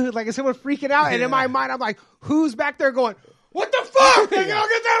 Like is someone freaking out? And in my mind, I'm like, who's back there going, what the fuck? You know,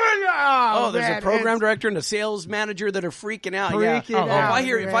 get that one. Oh, there's man, a program it's- director and a sales manager that are freaking out. Freaking yeah. out,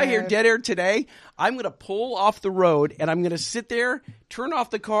 If I hear man. dead air today, I'm going to pull off the road and I'm going to sit there, turn off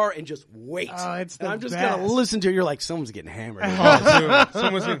the car, and just wait. Oh, it's and the I'm just best. going to listen to it. You're like, someone's getting hammered. Oh, dude,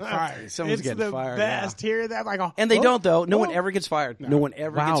 someone's getting fired. Someone's It's getting the fired. best. Yeah. Hear that? Like, oh, And they oh, don't though. No one oh. ever gets fired. No one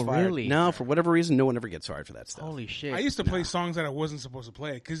ever Wow, gets fired. really? No, for whatever reason, no one ever gets fired for that stuff. Holy shit! I used to play songs that I wasn't supposed to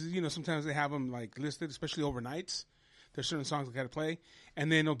play because sometimes they have them like listed, especially overnights. There's certain songs I got to play,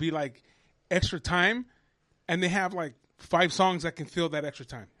 and then it'll be like extra time, and they have like 5 songs that can fill that extra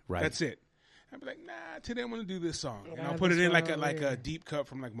time. Right. That's it. I'd be like, nah, today I'm gonna do this song, and I'll Yeah, put it this in like one, a deep cut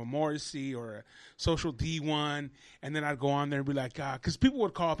from like Morrissey or a Social D1, and then I'd go on there and be like, because people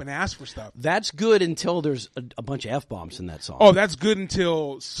would call up and ask for stuff. That's good until there's a bunch of F-bombs in that song. Oh, that's good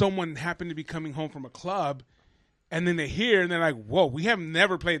until someone happened to be coming home from a club, and then they hear and they're like, "Whoa, we have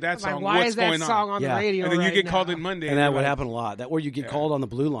never played that Like, song. why What's is that going song on Yeah. the radio? And then you right get now? called in Monday, and that you're would like, happen a lot. That or you get called on the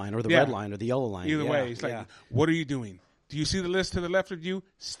blue line or the Yeah. red line or the yellow line. Either Yeah, way, it's like, yeah. what are you doing? Do you see the list to the left of you?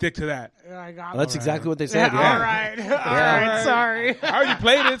 Stick to that. I got Well, that's exactly what they said. Yeah, Yeah. all right. All right. Sorry. I already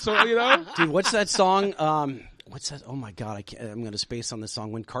played it, so Dude, what's that song? What's that? Oh my god, I'm going to space on this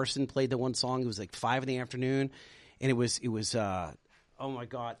song. When Carson played the one song, it was like 5 PM, and it was. Oh my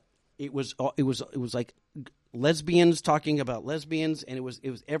god, it was like lesbians talking about lesbians, and it was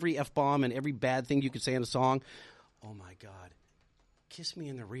every F-bomb and every bad thing you could say in a song. Oh my god. Kiss me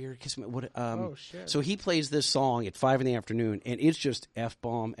in the rear, kiss me. What? Oh, shit. So he plays this song at 5 PM, and it's just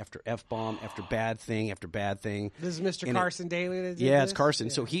F-bomb after F-bomb after bad thing after bad thing. This is Mr. And Carson Daly. That did Yeah, this? it's Carson.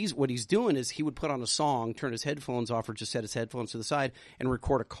 Yeah. So what he's doing is he would put on a song, turn his headphones off, or just set his headphones to the side and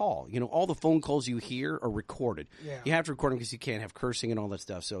record a call. All the phone calls you hear are recorded. Yeah. You have to record them because you can't have cursing and all that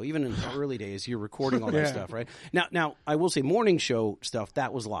stuff. So even in the early days, you're recording all that Yeah. stuff, right? Now I will say, morning show stuff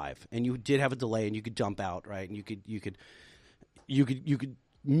that was live, and you did have a delay, and you could dump out, right? And you could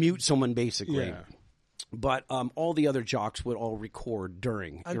mute someone basically. Yeah. But all the other jocks would all record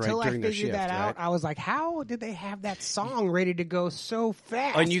during Until during I their figured shift, that out, right? I was like, how did they have that song ready to go so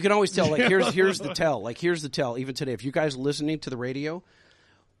fast? And you can always tell, like, here's the tell. Like, here's the tell. Even today, if you guys are listening to the radio,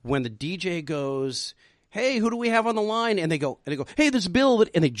 when the DJ goes, hey, who do we have on the line? And they go, hey, this is Bill.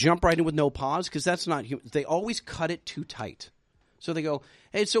 And they jump right in with no pause because that's not human. They always cut it too tight. So they go,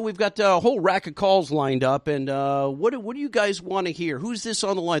 hey, so we've got a whole rack of calls lined up, and what do you guys want to hear? Who's this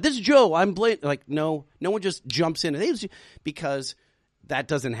on the line? This is Joe. I'm Blaine. Like, no one just jumps in. Because that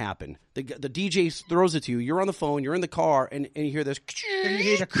doesn't happen. The DJ throws it to you. You're on the phone. You're in the car, and you hear this. And you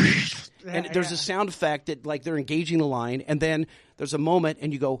hear the And there's a sound effect that, like, they're engaging the line, and then there's a moment,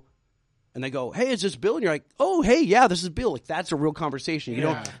 and you go, and they go, hey, is this Bill? And you're like, oh, hey, yeah, this is Bill. Like, that's a real conversation, you know?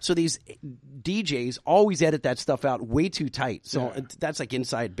 Yeah. So these DJs always edit that stuff out way too tight. So Yeah. that's like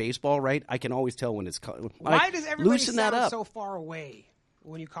inside baseball, right? I can always tell when it's Why does everybody loosen sound that up. so far away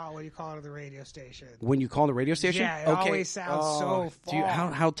when you call to the radio station? When you call the radio station? Yeah, it okay. always sounds so Do you,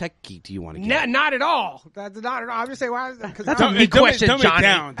 far. how techy do you want to get? Not at all. That's not at all. I'm just saying, why is that? 'Cause That's I'm- a big question, Dumb it Johnny.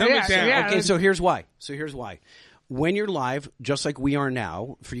 down. Dumb Yeah, it down. yeah. Okay, so here's why. When you're live, just like we are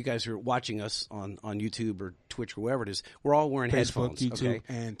now, for you guys who are watching us on YouTube or Twitch or wherever it is, we're all wearing Facebook, headphones. YouTube, okay?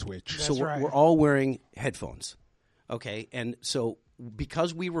 and Twitch. So That's right. we're all wearing headphones. Okay? And so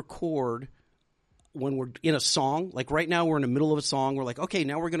because we record when we're in a song, like right now we're in the middle of a song, we're like, okay,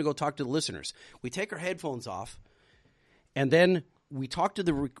 now we're going to go talk to the listeners. We take our headphones off, and then we talk to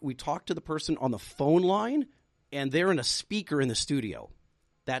the person on the phone line, and they're in a speaker in the studio.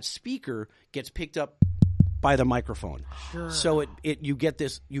 That speaker gets picked up by the microphone. Sure. So you get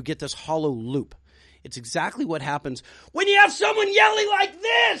this hollow loop. It's exactly what happens when you have someone yelling like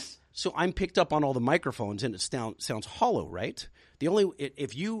this. So I'm picked up on all the microphones, and it sounds hollow, right?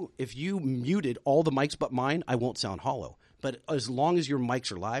 If you muted all the mics but mine, I won't sound hollow. But as long as your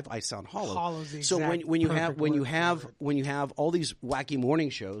mics are live, I sound hollow. Hollow's the So exact when you perfect have all these wacky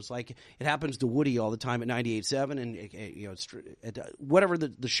morning shows, like it happens to Woody all the time at 98.7, and it's whatever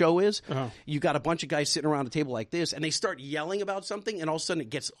the show is, you got a bunch of guys sitting around a table like this, and they start yelling about something, and all of a sudden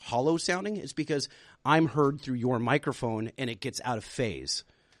it gets hollow sounding. It's because I'm heard through your microphone, and it gets out of phase.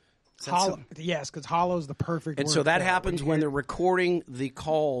 Yes, because hollow's the perfect And word so that for it. happens when they're recording the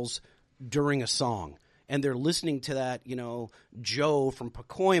calls during a song. And they're listening to that, Joe from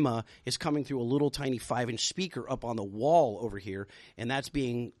Pacoima is coming through a little tiny 5-inch speaker up on the wall over here, and that's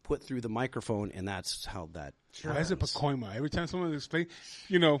being put through the microphone, and that's how that. Why is it Pacoima? Every time someone explains,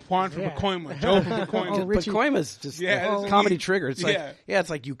 Juan from Yeah. Pacoima, Joe from Pacoima. Richie- Pacoima's just Yeah, a it's- comedy trigger. It's like yeah. it's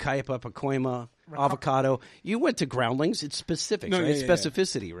like Ukaipa Pacoima. avocado. You went to Groundlings. It's specifics, right?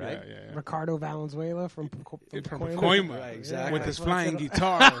 Specificity, right? Yeah. Ricardo Valenzuela from Pacoima. Right, exactly. With his flying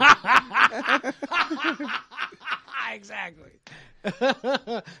guitar. Exactly.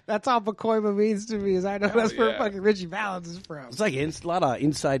 That's all Pacoima means to me. Is I know that's where fucking Richie Valens is from. It's like a lot of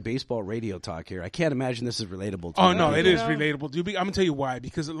inside baseball radio talk here. I can't imagine this is relatable to Oh, you. no, it is relatable, dude. I'm going to tell you why.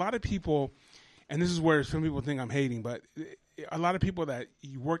 Because a lot of people, and this is where some people think I'm hating, but a lot of people that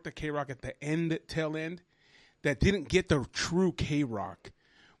you worked at K-Rock at the tail end, that didn't get the true K-Rock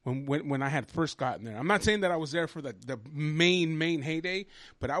when I had first gotten there. I'm not saying that I was there for the main heyday,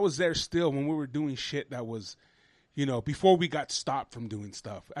 but I was there still when we were doing shit that was, before we got stopped from doing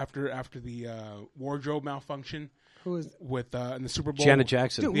stuff. After the wardrobe malfunction. Who is with in the Super Bowl? Janet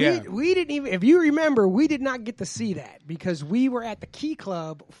Jackson. Dude, we didn't even. If you remember, we did not get to see that because we were at the Key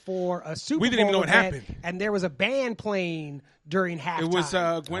Club for a Super Bowl. We didn't even know what happened, and there was a band playing during halftime. It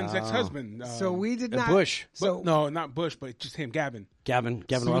was Gwen's ex-husband. So we did not. Bush. No, not Bush, but just him, Gavin. Gavin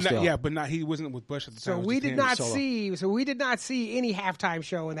Rossdale. But he wasn't with Bush at the time. So we did not see. So we did not see any halftime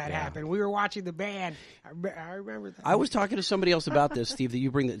show when that happened. We were watching the band. I remember that. I was talking to somebody else about this, Steve. That you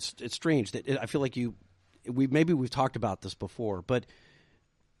bring that. It's strange that I feel like we've talked about this before, but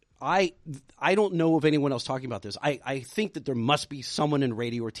I don't know of anyone else talking about this. I think that there must be someone in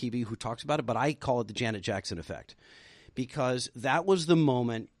radio or TV who talks about it, but I call it the Janet Jackson effect because that was the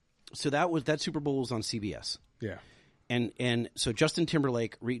moment. So that Super Bowl was on CBS. Yeah. And so Justin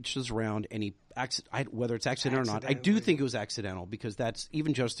Timberlake reaches around and he whether it's accidental or not, I do think it was accidental because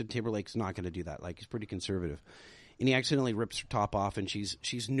even Justin Timberlake's not going to do that. Like he's pretty conservative. And he accidentally rips her top off, and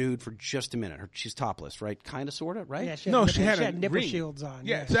she's nude for just a minute. She's topless, right? Kind of, sort of, right? Yeah, she had nipple ring. shields on.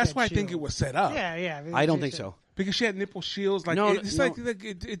 Yeah, so that's why I think it was set up. Yeah. I don't think so. Because she had nipple shields. Like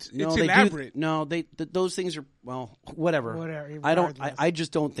it's no, elaborate. Those things are whatever. I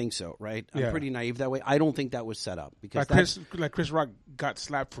just don't think so. Right? I'm pretty naive that way. I don't think that was set up because like Chris Rock got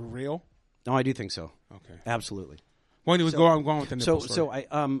slapped for real. No, I do think so. Okay, absolutely. Well, anyway, go on with the nipple story.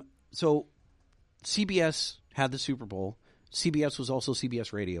 So CBS had the Super Bowl. CBS was also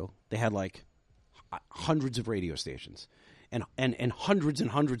CBS Radio. They had like hundreds of radio stations and hundreds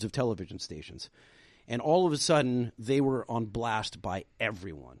of television stations. And all of a sudden, they were on blast by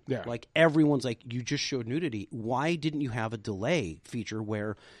everyone. Yeah. Like, everyone's like, you just showed nudity. Why didn't you have a delay feature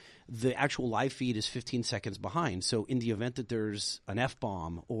where the actual live feed is 15 seconds behind? So in the event that there's an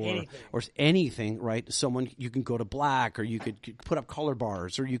F-bomb or anything, right, you can go to black or you could put up color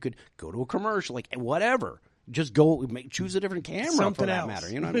bars or you could go to a commercial, like whatever. Just choose a different camera Something for that else.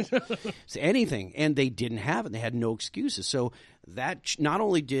 matter. You know what I mean? So anything. And they didn't have it. They had no excuses. So that not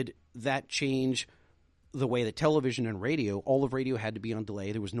only did that change the way that television and radio, all of radio had to be on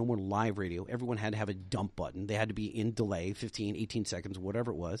delay. There was no more live radio. Everyone had to have a dump button. They had to be in delay, 15, 18 seconds,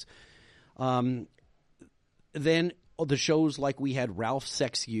 whatever it was. Then the shows like we had Ralph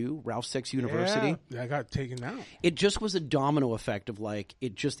Sex University. Yeah, I got taken out. It just was a domino effect of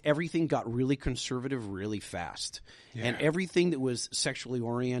everything got really conservative really fast. Yeah. And everything that was sexually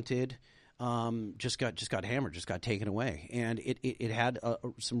oriented just got hammered, just got taken away. And it had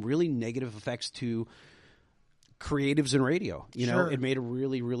some really negative effects to creatives in radio. You know, it made it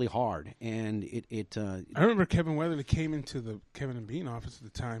really, really hard. And I remember Kevin Weatherly came into the Kevin and Bean office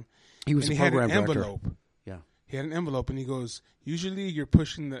at the time. He was and a he had program an director. envelope. Yeah. He had an envelope, and he goes, usually you're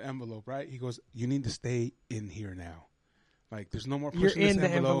pushing the envelope, right? He goes, you need to stay in here now. Like, there's no more pushing You're in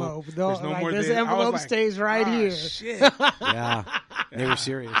this the envelope. There's no more this this. envelope stays right here. Shit. Yeah. They were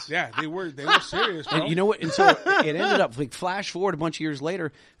serious. Yeah, they were serious, bro. And you know what? And so it ended up, like, flash forward a bunch of years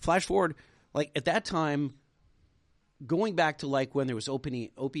later, like, at that time, going back to like when there was Opie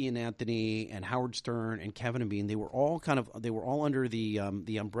and Anthony and Howard Stern and Kevin and Bean, they were all under the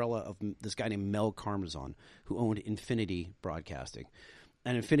umbrella of this guy named Mel Karmazin, who owned Infinity Broadcasting.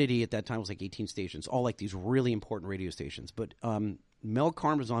 And Infinity at that time was like 18 stations, all like these really important radio stations. But Mel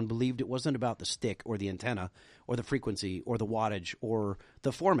Karmazin believed it wasn't about the stick or the antenna or the frequency or the wattage or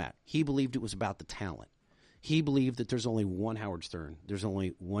the format. He believed it was about the talent. He believed that there's only one Howard Stern, there's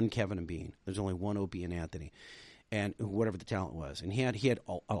only one Kevin and Bean, there's only one Opie and Anthony, and whatever the talent was. And he had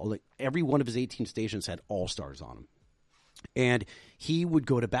like every one of his 18 stations had all-stars on them. And he would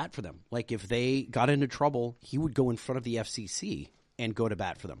go to bat for them. Like if they got into trouble, he would go in front of the FCC and go to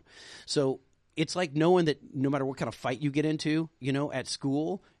bat for them. So it's like knowing that no matter what kind of fight you get into, you know, at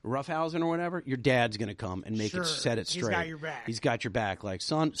school, roughhousing or whatever, your dad's going to come and set it straight. He's got your back. He's got your back. Like,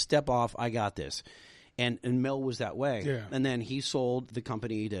 son, step off. I got this. And Mel was that way. Yeah. And then he sold the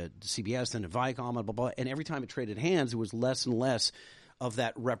company to CBS and to Viacom and blah, blah. And every time it traded hands, there was less and less of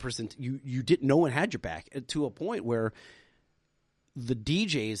that no one had your back to a point where the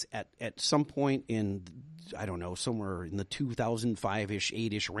DJs at some point in, I don't know, somewhere in the 2005-ish,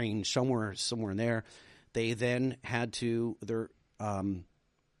 8-ish range, somewhere in there, they then had to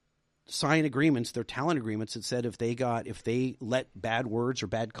sign agreements, their talent agreements that said if they let bad words or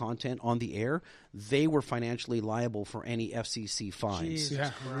bad content on the air, they were financially liable for any FCC fines.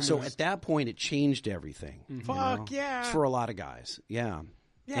 Jesus So at that point, it changed everything. Fuck yeah. For a lot of guys, yeah.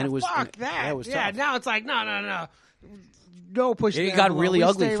 Yeah, and it was, fuck that. Yeah, it was yeah, tough. now it's like, no. No pushing. It got really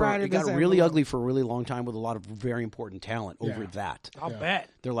ugly ugly for a really long time with a lot of very important talent over that. I'll bet.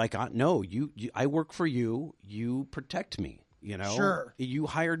 They're like, no, I work for you. You protect me. You know, sure. You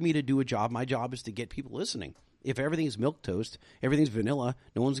hired me to do a job. My job is to get people listening. If everything's milquetoast, everything's vanilla,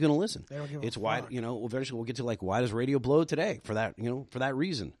 no one's going to listen. They don't give it's a why, fuck. eventually we'll get to like, why does radio blow today? For that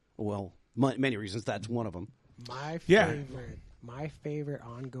reason. Well, many reasons. That's one of them. My favorite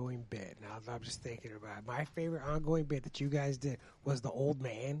ongoing bit. Now I'm just thinking about it. My favorite ongoing bit that you guys did was the old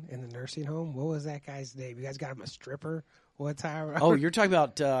man in the nursing home. What was that guy's name? You guys got him a stripper one time? Oh, you're talking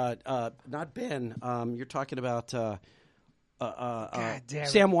about not Ben. You're talking about God damn it.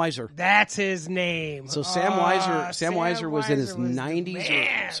 Sam Weiser. That's his name. So Sam Weiser was in his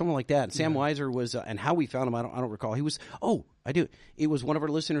 90s or something like that. And Sam Weiser was, and how we found him, I don't recall. He was, I do. It was one of our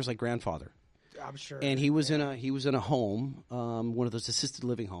listeners' like grandfather. I'm sure. And he was in a home, one of those assisted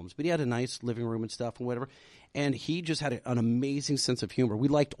living homes, but he had a nice living room and stuff and whatever. And he just had an amazing sense of humor. We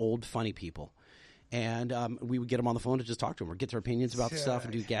liked old, funny people. And we would get him on the phone to just talk to him or get their opinions about stuff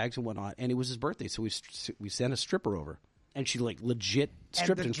and do gags and whatnot. And it was his birthday, so we sent a stripper over. And she like legit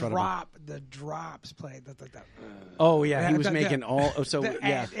stripped in front of him. The drops played. Oh yeah, he was making all. So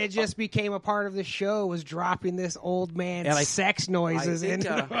yeah, it just became a part of the show. Was dropping this old man sex noises.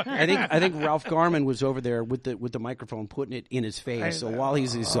 I think Ralph Garman was over there with the microphone, putting it in his face. So while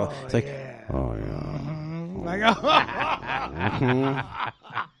he's it's like, yeah. oh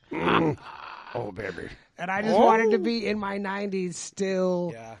yeah, oh baby. And I just wanted to be in my 90s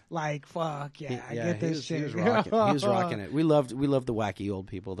still, like, fuck, I get this shit. He was rocking it. We loved the wacky old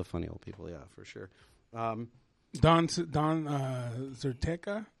people, the funny old people, for sure. Don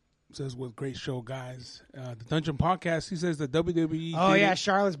Zerteca says, with great show, guys. The Dungeon Podcast, he says the WWE. Oh, yeah,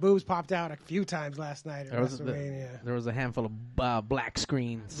 Charlotte's boobs popped out a few times last night at WrestleMania. There was a handful of black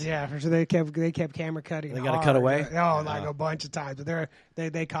screens. Yeah, for sure. They kept camera cutting. They got to cut away? Oh, like a bunch of times. But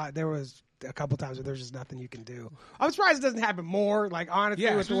there was a couple times where there's just nothing you can do. I'm surprised it doesn't happen more. Like,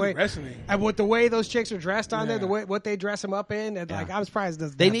 honestly, with the way wrestling and with the way those chicks are dressed on there, the way what they dress them up in, and like I'm surprised it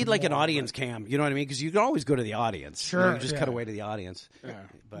doesn't. They need like an audience cam. You know what I mean? Because you can always go to the audience. Sure, you just cut away to the audience. Yeah.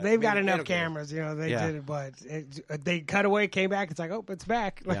 They've got enough cameras. They did it, but they cut away, came back. It's like, oh, it's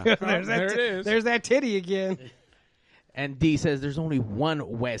back. Like, there it is. There's that titty again. And D says there's only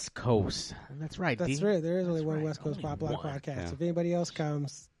one West Coast. That's right. That's D. right. There is only one West Coast Pop Lock podcast. Yeah. If anybody else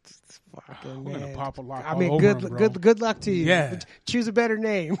comes, fucking I'm gonna pop a lock. I mean, good luck to you. Yeah. Choose a better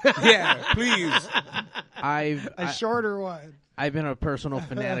name. Yeah, please. A shorter one. I've been a personal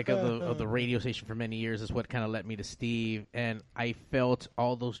fanatic of the radio station for many years. Is what kind of led me to Steve, and I felt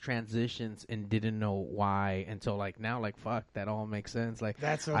all those transitions and didn't know why until now. Fuck, that all makes sense. Like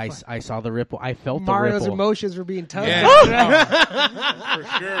that's so I saw the ripple. I felt Mario's the ripple. emotions were being tugged. For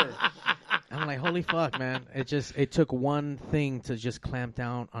sure. I'm like, holy fuck, man! It took one thing to just clamp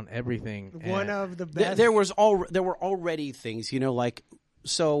down on everything. One of the best. There were already things,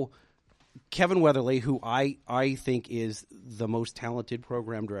 so. Kevin Weatherly, who I think is the most talented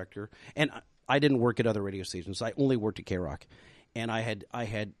program director, and I didn't work at other radio stations. I only worked at K-Rock, and I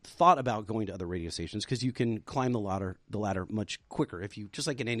had thought about going to other radio stations because you can climb the ladder much quicker if you just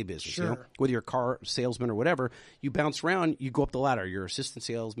like in any business. Sure. Whether you're a car salesman or whatever, you bounce around, you go up the ladder. You're assistant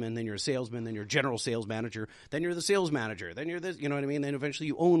salesman, then you're a salesman, then you're general sales manager, then you're the sales manager, then you're this. You know what I mean? Then eventually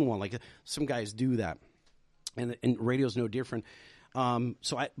you own one. Like some guys do that, and radio's no different.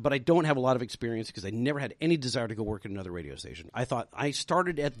 But I don't have a lot of experience because I never had any desire to go work at another radio station. I thought I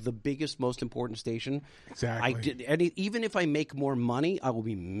started at the biggest, most important station. Exactly. Even if I make more money, I will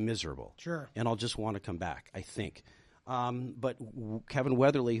be miserable. Sure. And I'll just want to come back, I think. But Kevin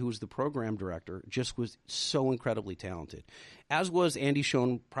Weatherly, who was the program director, just was so incredibly talented, as was Andy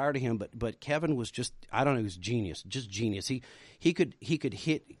Schoen prior to him. But Kevin was just, I don't know, he was genius, just genius. He could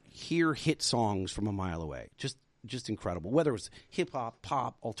hear hit songs from a mile away. Just incredible. Whether it was hip hop,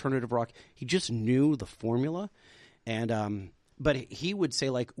 pop, alternative rock, he just knew the formula. And but he would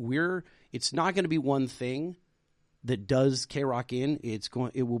say it's not going to be one thing that does K-Rock in. It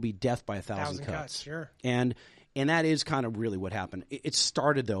will be death by 1,000 cuts. Sure. And that is kind of really what happened. It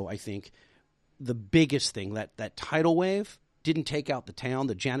started though. I think the biggest thing that tidal wave didn't take out the town.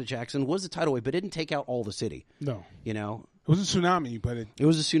 The Janet Jackson was the tidal wave, but it didn't take out all the city. No. It was a tsunami, but It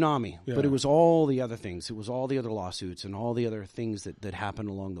was a tsunami, Yeah. but it was all the other things. It was all the other lawsuits and all the other things that happened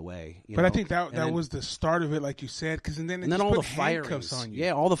along the way. but know? I think that And then- was the start of it, like you said, because then it and then just all the put handcuffs firings, on you.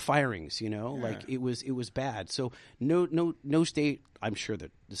 yeah, all the firings. Yeah. Like it was bad. So no state. I'm sure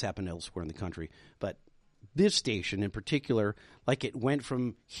that this happened elsewhere in the country, but this station in particular, like it went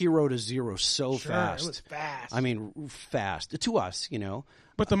from hero to zero so Sure, fast. it was fast. I mean, fast to us,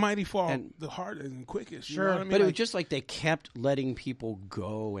 But the mighty fall And- the hardest and quickest. You Sure. know what I mean? But it was Like, just like they kept letting people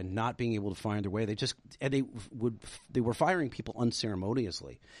go and not being able to find their way. They were firing people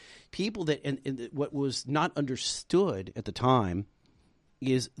unceremoniously. People that and what was not understood at the time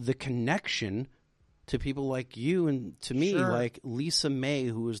is the connection to people like you and to me, Sure. like Lisa May,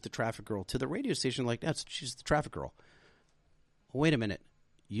 who was the traffic girl, to the radio station. Like she's the traffic girl. Wait a minute,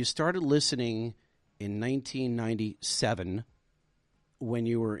 you started listening in 1997. When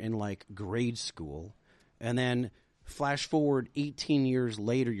you were in like grade school, and then flash forward 18 years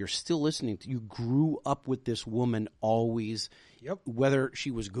later, you're still listening to, you grew up with this woman always, Yep. whether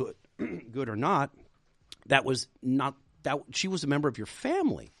she was good, good or not, that was not, that she was a member of your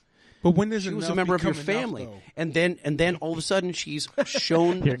family. but when does She was enough a member of your become enough, family. though? And then all of a sudden she's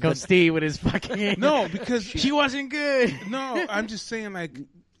shown. Here comes Steve with his fucking. No, because she wasn't good. no, I'm just saying, like,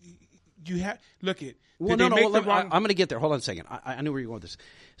 you have look at. Well, did no, they no. make the wrong? I'm going to get there. Hold on a second. I knew where you were going with this.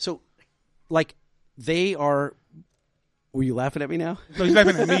 So, like, they are. Were you laughing at me now? No, he's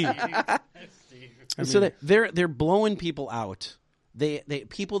laughing at me. So they're blowing people out. They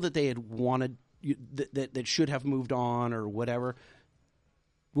people that they had wanted that should have moved on or whatever.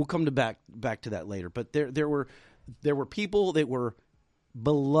 We'll come to back to that later. But there were people that were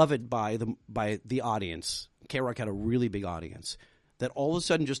beloved by the audience. K-Rock had a really big audience that all of a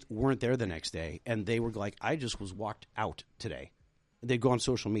sudden just weren't there the next day, and they were like, "I just was walked out today." They'd go on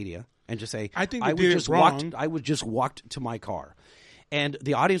social media and just say, I think they would did it just wrong. I would just walked to my car, and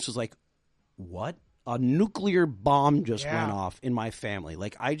the audience was like, "What? A nuclear bomb just Yeah. went off in my family."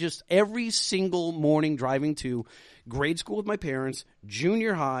 Like every single morning driving to grade school with my parents,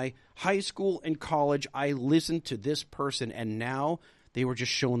 junior high, high school, and college, I listened to this person, and now they were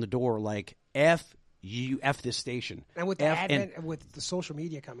just showing the door like F this station. And with the F advent, with the social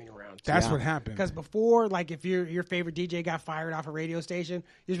media coming around. That's Yeah. what happened. Because before, like, if your favorite DJ got fired off a radio station,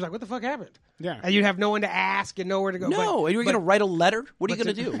 you'd be like, "What the fuck happened?" Yeah. and you'd have no one to ask and nowhere to go. No, and you're going to write a letter? What are you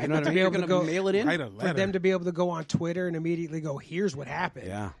going to do? You know what I to mean? be You're able to going go- to mail it in? Write a For letter. them to be able to go on Twitter and immediately go, "Here's what happened."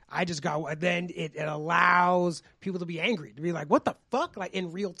 Yeah. I just got. Then it allows people to be angry, to be like, "What the fuck?" Like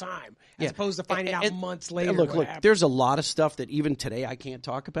in real time, as Yeah. opposed to finding out And- months and later. Look, what look. happened. There's a lot of stuff that even today I can't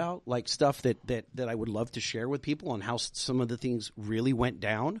talk about, like stuff that I would love to share with people on how some of the things really went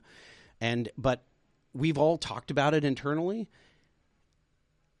down, but we've all talked about it internally,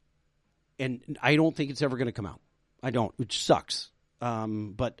 and I don't think it's ever going to come out. I don't, which sucks.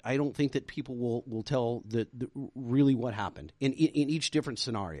 But I don't think that people will tell the really what happened in each different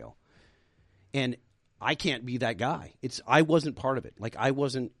scenario. And I can't be that guy. I wasn't part of it. Like I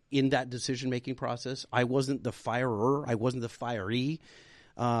wasn't in that decision making process. I wasn't the firer. I wasn't the firee.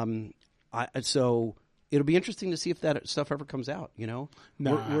 So it'll be interesting to see if that stuff ever comes out. You know,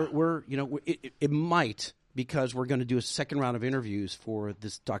 Nah. it might, because we're going to do a second round of interviews for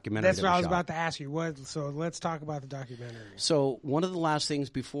this documentary. That's that what we I was shot. about to ask you. So let's talk about the documentary. So one of the last things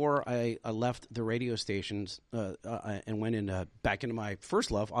before I left the radio stations and went back into my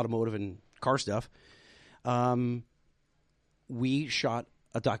first love, automotive and car stuff, we shot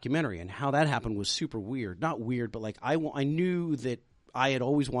a documentary. And how that happened was super weird. Not weird, but like I knew that I had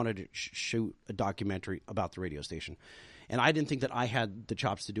always wanted to shoot a documentary about the radio station. And I didn't think that I had the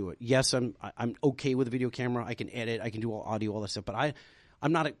chops to do it. Yes, I'm okay with a video camera. I can edit. I can do all audio, all that stuff. But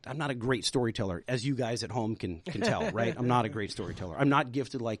I'm not a great storyteller, as you guys at home can tell, right? I'm not a great storyteller. I'm not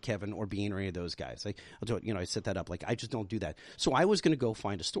gifted like Kevin or Bean or any of those guys. I'll do it. I set that up. Like I just don't do that. So I was going to go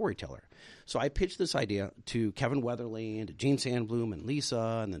find a storyteller. So I pitched this idea to Kevin Weatherly and to Gene Sandblum and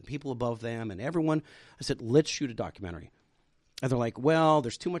Lisa and then people above them and everyone. I said, let's shoot a documentary. And they're like, well,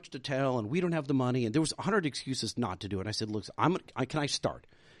 there's too much to tell, and we don't have the money. And there was 100 excuses not to do it. And I said, look, can I start?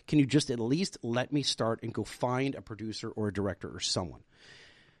 Can you just at least let me start and go find a producer or a director or someone?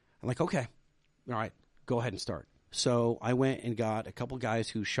 I'm like, okay, all right, go ahead and start. So I went and got a couple guys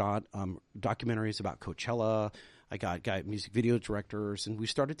who shot documentaries about Coachella. I got music video directors, and we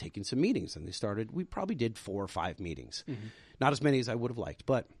started taking some meetings. And we probably did 4 or 5 meetings. Mm-hmm. Not as many as I would have liked,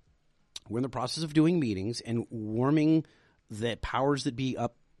 but we're in the process of doing meetings and warming the powers that be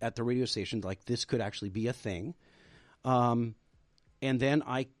up at the radio station, like this could actually be a thing. And then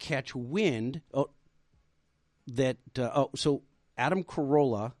I catch wind so Adam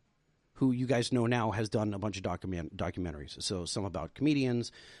Carolla, who you guys know now has done a bunch of documentaries. So some about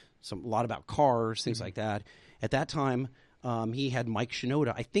comedians, a lot about cars, things like that. At that time, he had Mike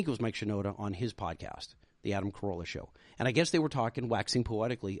Shinoda, I think it was Mike Shinoda, on his podcast, The Adam Carolla Show. And I guess they were talking, waxing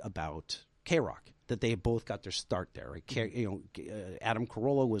poetically, about K-Rock, that they both got their start there. Adam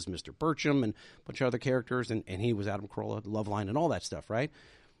Carolla was Mr. Burcham and a bunch of other characters, and he was Adam Carolla, Loveline, and all that stuff, right?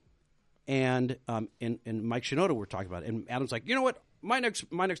 And Mike Shinoda were talking about it. And Adam's like, you know what? My next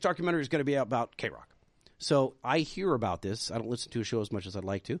documentary is going to be about K-Rock. So I hear about this. I don't listen to a show as much as I'd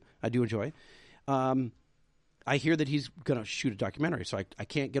like to. I do enjoy it. I hear that he's going to shoot a documentary. So I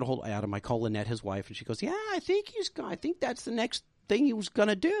can't get a hold of Adam. I call Lynette, his wife, and she goes, yeah, I think that's the next thing he was going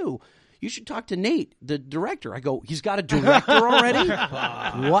to do. You should talk to Nate, the director. I go, he's got a director already?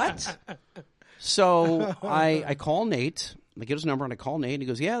 What? So I call Nate. I get his number and I call Nate and he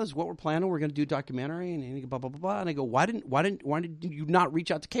goes, yeah, this is what we're planning. We're going to do a documentary and he goes, blah, blah, blah, blah. And I go, why did you not reach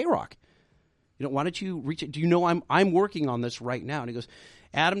out to K-Rock? Why don't you reach out? Do you know I'm working on this right now? And he goes,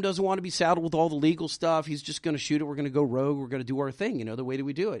 Adam doesn't want to be saddled with all the legal stuff. He's just going to shoot it. We're going to go rogue. We're going to do our thing. The way that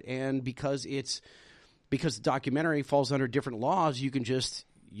we do it. And because the documentary falls under different laws, you can just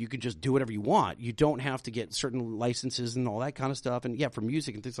do whatever you want. You don't have to get certain licenses and all that kind of stuff. And yeah, for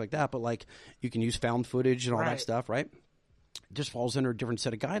music and things like that. But like you can use found footage and all that stuff, right? It just falls under a different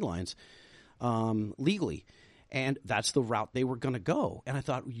set of guidelines legally. And that's the route they were going to go. And I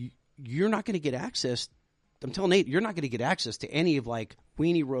thought, you're not going to get access. I'm telling Nate, you're not going to get access to any of like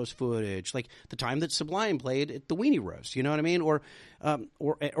Weenie Roast footage, like the time that Sublime played at the Weenie Roast, you know what I mean? Or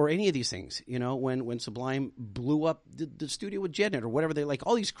any of these things, when Sublime blew up the studio with Jednet or whatever, they like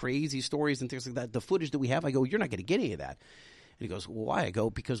all these crazy stories and things like that. The footage that we have, I go, you're not going to get any of that. And he goes, well, why? I go,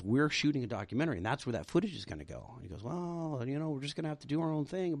 because we're shooting a documentary, and that's where that footage is going to go. And he goes, well, we're just going to have to do our own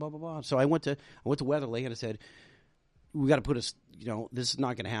thing, blah, blah, blah. So I went to Weatherly, and I said, we got to put this is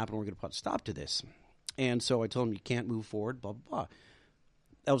not going to happen. We're going to put a stop to this. And so I told him, you can't move forward, blah, blah,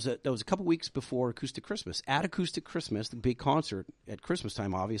 blah. That was a couple weeks before Acoustic Christmas. At Acoustic Christmas, the big concert at Christmas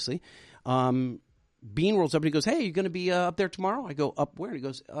time, obviously, Bean rolls up and he goes, hey, you going to be up there tomorrow? I go, up where? And he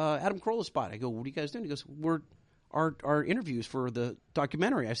goes, Adam Carolla spot. I go, what are you guys doing? He goes, our interviews for the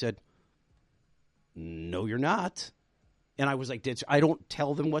documentary. I said, no, you're not. And I was like, I don't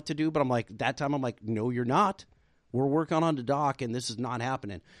tell them what to do, but I'm like, that time I'm like, no, you're not. We're working on the doc, and this is not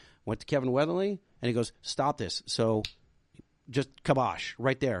happening. Went to Kevin Weatherly, and he goes, stop this. So just kibosh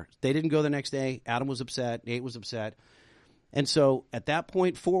right there. They didn't go the next day. Adam was upset. Nate was upset. And so at that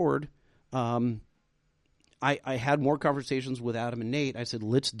point forward, I had more conversations with Adam and Nate. I said,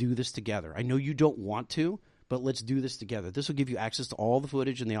 let's do this together. I know you don't want to, but let's do this together. This will give you access to all the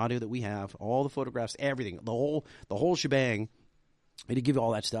footage and the audio that we have, all the photographs, everything, the whole shebang. It'll give you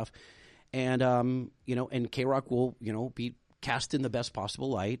all that stuff. And, and K-Rock will, be cast in the best possible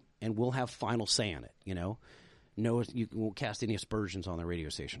light, and we'll have final say on it, No, you won't cast any aspersions on the radio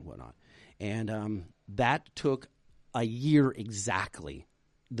station and whatnot. And that took a year exactly.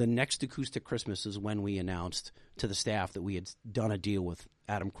 The next Acoustic Christmas is when we announced to the staff that we had done a deal with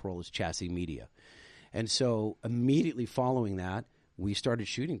Adam Carolla's Chassis Media. And so immediately following that, we started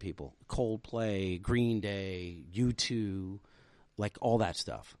shooting people. Coldplay, Green Day, U2, like all that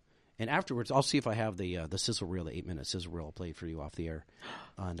stuff. And afterwards, I'll see if I have the sizzle reel, the 8-minute sizzle reel I'll play for you off the air.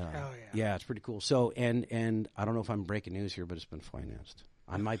 And, yeah, it's pretty cool. So, and I don't know if I'm breaking news here, but it's been financed.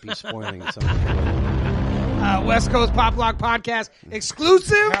 I might be spoiling something. West Coast Pop Lock Podcast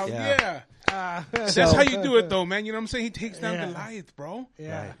exclusive. Hell yeah. That's how you do it, though, man. You know what I'm saying? He takes down Goliath, bro.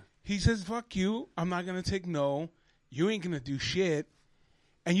 Yeah. Right. He says, fuck you. I'm not going to take no. You ain't going to do shit.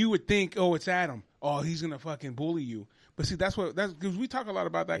 And you would think, oh, it's Adam. Oh, he's going to fucking bully you. But see, that's because we talk a lot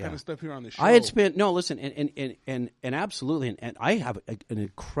about that kind of stuff here on the show. I had spent and absolutely, and I have an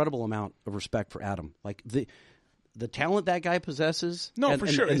incredible amount of respect for Adam. Like the talent that guy possesses, for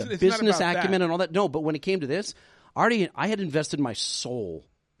sure, and the business acumen and all that. No, but when it came to this, I had invested my soul,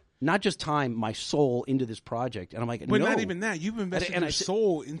 not just time, my soul into this project, and I'm like, but no. not even that. You've invested your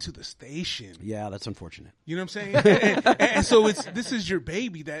soul into the station. Yeah, that's unfortunate. You know what I'm saying? and so this is your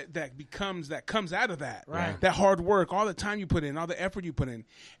baby that comes out of that. Right. That hard work, all the time you put in, all the effort you put in.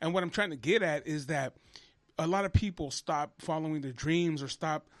 And what I'm trying to get at is that a lot of people stop following their dreams or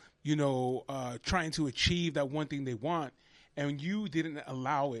stop, trying to achieve that one thing they want. And you didn't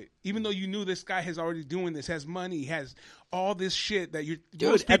allow it, even though you knew this guy has already doing this, has money, has all this shit that he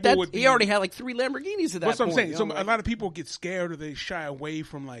already had like 3 Lamborghinis at that point. That's what I'm saying. So a lot of people get scared or they shy away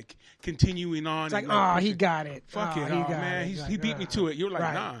from like continuing on. It's like, he got it. Fuck it, man. He beat me to it. You're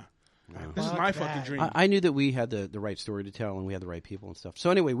like, nah. This is my fucking dream. I knew that we had the right story to tell and we had the right people and stuff.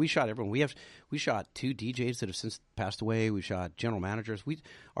 So anyway, we shot everyone. We shot 2 DJs that have since passed away. We shot general managers.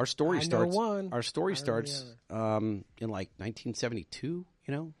 Our story starts in like 1972.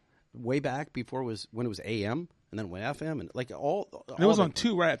 You know, way back before when it was AM and then went FM and like all. And it was on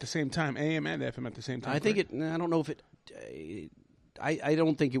 2 right at the same time, AM and FM at the same time. I think I don't know if it. I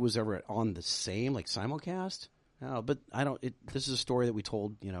don't think it was ever on the same like simulcast. No, but I don't. This is a story that we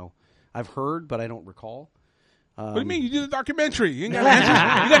told. You know, I've heard, but I don't recall. What do you mean? You did a documentary. You ain't got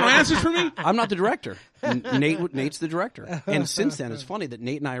answers. You got no answers for me? I'm not the director. Nate's the director. And since then, it's funny that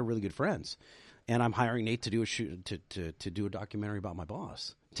Nate and I are really good friends. And I'm hiring Nate to do a shoot to do a documentary about my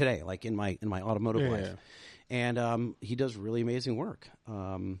boss today, like in my automotive life. And he does really amazing work.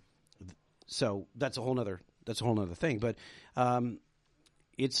 So that's a whole nother thing. But that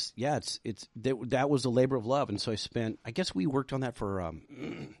was a labor of love. And so I guess we worked on that for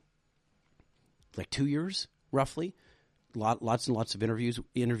like 2 years, roughly. Lots and lots of interviews.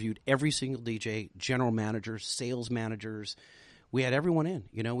 Interviewed every single DJ, general managers, sales managers. We had everyone in.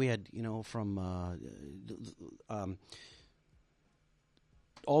 You know, we had, from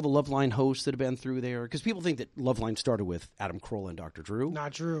all the Loveline hosts that have been through there. Because people think that Loveline started with Adam Carolla and Dr. Drew.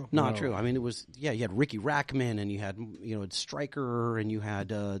 Not true. Not true. I mean, it was, you had Ricky Rackman, and you had, Stryker, and you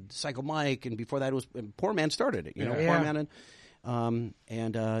had Psycho Mike, and before that it was, Poor Man started it, Poor Man,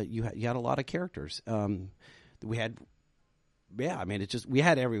 and you had a lot of characters. We had, we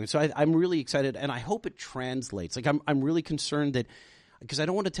had everyone. So I'm really excited, and I hope it translates. Like, I'm really concerned that, because I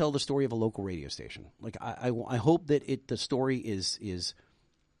don't want to tell the story of a local radio station. Like, I hope that the story is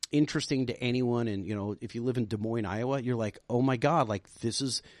interesting to anyone. And, if you live in Des Moines, Iowa, you're like, oh my God, like this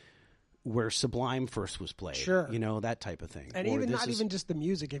is where Sublime first was played. Sure. That type of thing. And even just the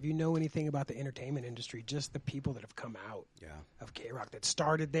music, if you know anything about the entertainment industry, just the people that have come out of K-Rock that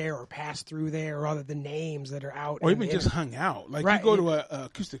started there or passed through there, or other the names that are out. Or even just hung out. Like, you go to a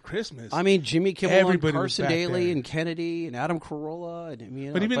Acoustic Christmas. I mean, Jimmy Kimmel and Carson Daly and Kennedy and Adam Carolla.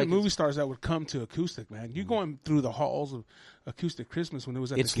 And, but even the movie stars that would come to Acoustic, man. You're going through the halls of Acoustic Christmas when it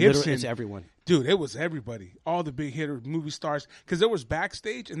was at the Gibson. It's everyone. Dude, it was everybody. All the big hitter movie stars. Because there was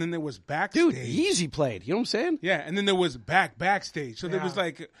backstage, and then there was backstage. Dude, Easy played. You know what I'm saying? Yeah, and then there was backstage. So there was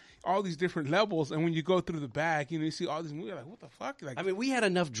like all these different levels. And when you go through the back, you see all these movies, you're like, what the fuck? Like, I mean, we had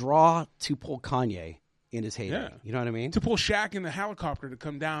enough draw to pull Kanye in his heyday. Yeah. You know what I mean? To pull Shaq in the helicopter to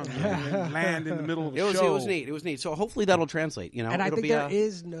come down and land in the middle of the show. It was neat. So hopefully that'll translate. And I think there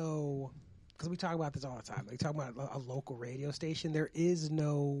is no... Because we talk about this all the time. We talk about a local radio station. There is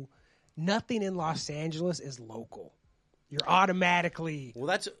nothing in Los Angeles is local. You're automatically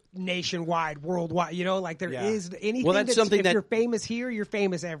that's nationwide, worldwide. There is anything. Well, that's something if you're famous here, you're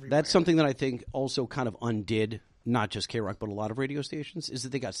famous everywhere. That's something that I think also kind of undid not just K-Rock, but a lot of radio stations, is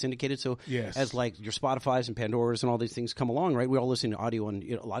that they got syndicated. So as like your Spotify's and Pandora's and all these things come along, right? We all listen to audio, and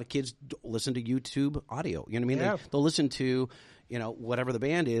a lot of kids listen to YouTube audio. You know what I mean? Yeah. They'll listen to whatever the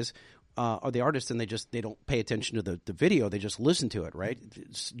band is. Or the artist, and they don't pay attention to the video. They just listen to it, right?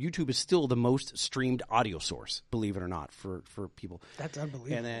 YouTube is still the most streamed audio source, believe it or not, for people. That's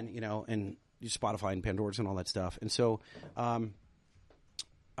unbelievable. And then and Spotify and Pandora's and all that stuff. And so,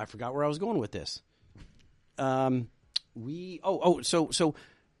 I forgot where I was going with this.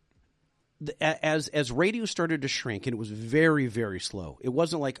 As radio started to shrink, and it was very, very slow. It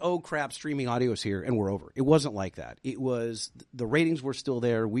wasn't like, oh crap, streaming audio is here and we're over. It wasn't like that. It was, the ratings were still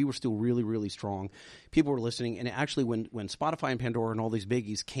there. We were still really, really strong. People were listening. And actually when Spotify and Pandora and all these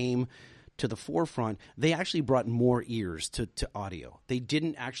biggies came to the forefront, they actually brought more ears to audio. They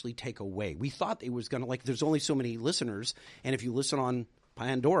didn't actually take away. We thought it was going to, like, there's only so many listeners, and if you listen on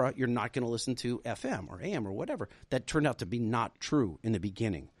Pandora, you're not going to listen to FM or AM or whatever. That turned out to be not true in the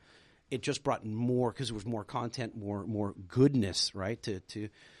beginning. It just brought more, because there was more content, more goodness, right?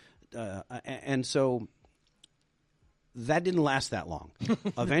 And so that didn't last that long.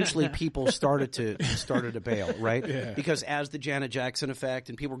 Eventually, people started to bail, right? Yeah. Because as the Janet Jackson effect,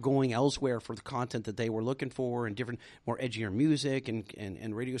 and people were going elsewhere for the content that they were looking for, and different, more edgier music,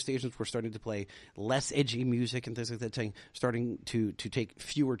 and radio stations were starting to play less edgy music and things like that, starting to take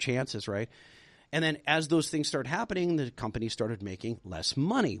fewer chances, right? And then as those things started happening, the company started making less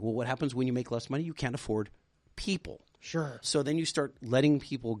money. Well, what happens when you make less money? You can't afford people. Sure. So then you start letting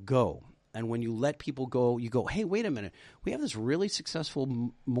people go. And when you let people go, you go, hey, wait a minute. We have this really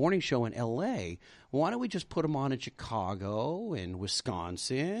successful morning show in L.A. Why don't we just put them on in Chicago and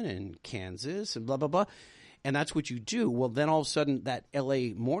Wisconsin and Kansas and blah, blah, blah. And that's what you do. Well, then all of a sudden that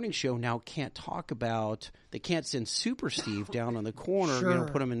L.A. morning show now can't talk about – they can't send Super Steve down on the corner, sure.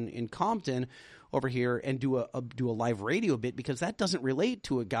 Put him in Compton, over here and do a live radio bit because that doesn't relate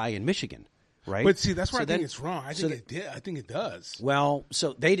to a guy in Michigan, right? But see, that's where So I then- think it's wrong. I think it does. Well,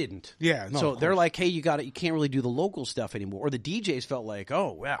 so they didn't. Yeah, no, so of they're course. like, hey, you can't really do the local stuff anymore. Or the DJs felt like,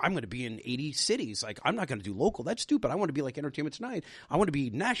 oh, well, I'm going to be in 80 cities. Like, I'm not going to do local. That's stupid. I want to be like Entertainment Tonight. I want to be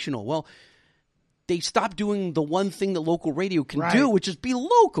national. Well, they stopped doing the one thing that local radio can Right. do, which is be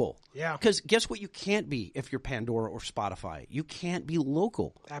local. Yeah. Because guess what you can't be if you're Pandora or Spotify? You can't be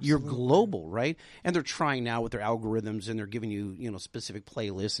local. Absolutely. You're global, right? And they're trying now with their algorithms, and they're giving you, specific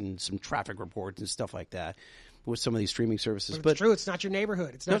playlists and some traffic reports and stuff like that with some of these streaming services. But it's true. It's not your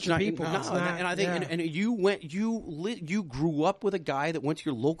neighborhood. It's not your people. No, It's not, and I think, yeah. and you grew up with a guy that went to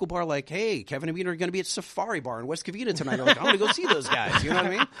your local bar, like, hey, Kevin and Bean are going to be at Safari Bar in West Covina tonight. You're like, I'm going to go see those guys. You know what I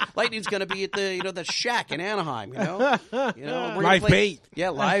mean? Lightning's going to be at the the Shack in Anaheim. Live bait. Yeah,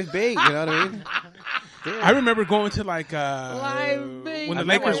 live bait. You know what I mean? I remember going to like Live bait. when the I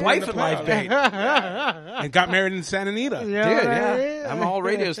met Lakers my won wife the at Live playoffs. Bait. And got married in Santa Anita. Dude, yeah. right. I'm all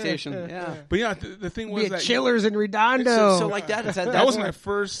radio station. Yeah. But yeah, the thing was Be at that Chillers in Redondo. So like that. that was my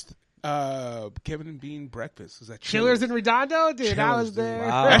first Kevin and Bean breakfast. Was that Chillers in Redondo, dude. I Chillers, was dude. there.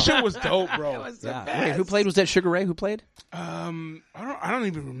 Wow. That shit was dope, bro. Yeah. Wait, who played? Was that Sugar Ray who played? I don't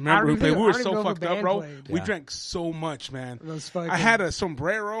even I remember don't who played. even- We I were don't even so know if fucked the up, band bro. played. We Yeah. drank so much, man. Those fucking- I had a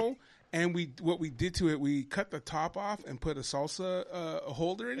sombrero. And what we did to it, we cut the top off and put a salsa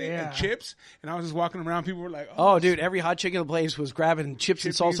holder in it Yeah. and chips. And I was just walking around. People were like, Oh, dude, every hot chick in the place was grabbing chips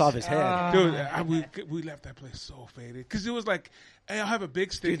and salsa off his head. dude, we left that place so faded because it was like, hey, I'll have a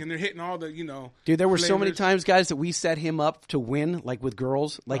big stick, and they're hitting all the Dude, there were so many flavors. times, guys, that we set him up to win, like with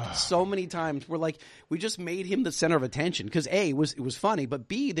girls. Like so many times, we're like, we just made him the center of attention because A, it was funny, but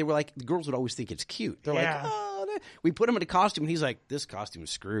B, they were like, the girls would always think it's cute. They're Yeah. like, oh, we put him in a costume, and he's like, this costume is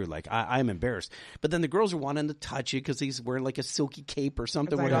screwed. Like I'm embarrassed. But then the girls are wanting to touch it because he's wearing like a silky cape or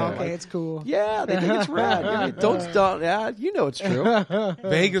something. It's like, where they're okay, like, it's cool. yeah, they think it's rad. Don't stop. Yeah, you know it's true.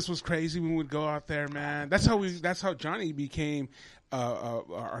 Vegas was crazy when we would go out there, man. That's how Johnny became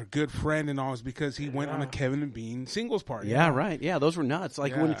our good friend and all, is because he went on a Kevin and Bean singles party. Yeah, right. Yeah, those were nuts.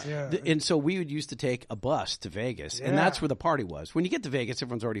 Like when, Yeah. and so we would used to take a bus to Vegas, and that's where the party was. When you get to Vegas,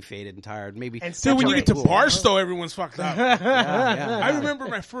 everyone's already faded and tired. Maybe And Dude, when you get to Cool. Barstow, everyone's fucked up. yeah. I remember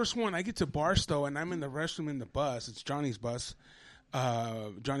my first one. I get to Barstow, and I'm in the restroom in the bus. It's Johnny's bus,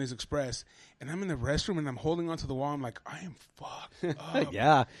 Johnny's Express. And I'm in the restroom, and I'm holding onto the wall. I'm like, I am fucked up.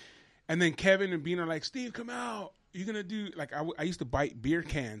 yeah. And then Kevin and Bean are like, Steve, come out. You're going to do, like, I used to bite beer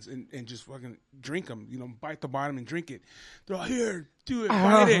cans and just fucking drink them, bite the bottom and drink it. They're all, here, do it,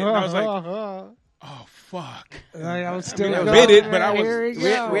 bite it. And I was like, oh, fuck. I was still I going. admit it, but I was- Here we We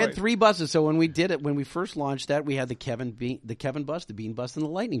had, go. we had 3 buses. So when we did it, when we first launched that, we had the Kevin bus, the Bean bus, and the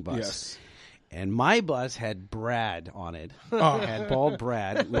Lightning bus. Yes. And my bus had Brad on it. Oh. Had Bald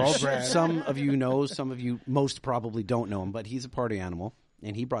Brad. Which Bald Brad. Some of you know, some of you most probably don't know him, but he's a party animal.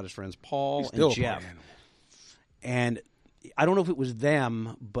 And he brought his friends Paul Still and a Jeff. party animal. And I don't know if it was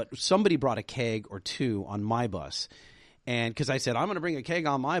them, but somebody brought a keg or two on my bus. And because I said, I'm going to bring a keg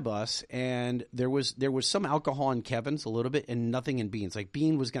on my bus, and there was some alcohol in Kevin's a little bit, and nothing in Bean's. Like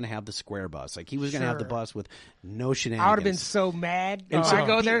Bean was going to have the square bus, like he was going to have the Sure. bus with no shenanigans. I would have been so mad. And If so- I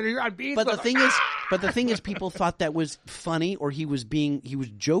go there, you're on beats. But the thing is, people thought that was funny, or he was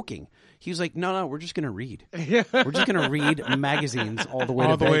joking. He was like, no, we're just going to read. We're just going to read magazines all the way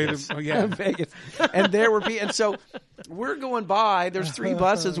All to the way Vegas. to, yeah. Vegas. And there were people. And so we're going by. There's 3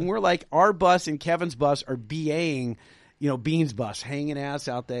 buses, and we're like, our bus and Kevin's bus are BAing, Bean's bus, hanging ass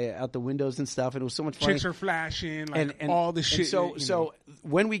out the windows and stuff. And it was so much fun. Chicks are flashing, like And all the shit. And so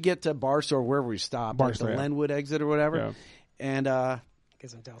when we get to Barstow or wherever we stop, like Barstow, the yeah. Lenwood exit or whatever, Yeah. and Get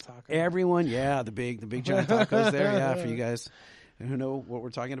some Del Taco. everyone, the big giant tacos there, for you guys who know what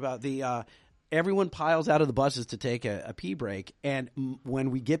we're talking about. Everyone piles out of the buses to take a pee break, and when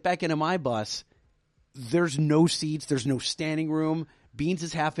we get back into my bus, there's no seats, there's no standing room. Beans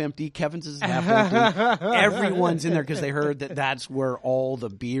is half empty, Kevin's is half empty. Everyone's in there because they heard that's where all the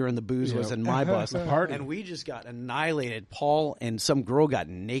beer and the booze was in my bus. party. And we just got annihilated. Paul and some girl got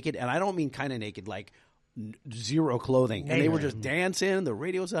naked, and I don't mean kind of naked, like zero clothing, and they were just dancing. The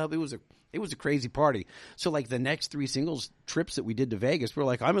radio's up. It was a crazy party. So like the next 3 singles trips that we did to Vegas, we were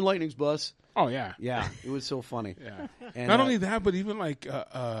like, I'm in Lightning's bus. Oh, yeah. Yeah, it was so funny. Yeah. And, Not only that, but even like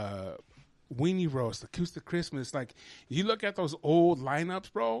Weenie Roast, Acoustic Christmas. Like, you look at those old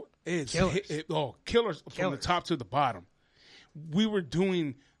lineups, bro. It's killers from the top to the bottom. We were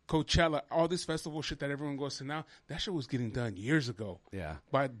doing Coachella, all this festival shit that everyone goes to now. That shit was getting done years ago. Yeah.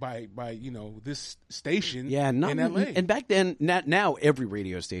 By this station. Yeah, in LA. And back then, now every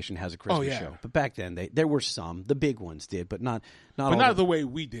radio station has a Christmas show. But back then, there were some. The big ones did, but not but all not of the way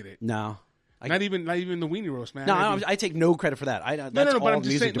we did it. No. Not even the Weenie Roast, man. No, I take no credit for that. That's No, all but I'm just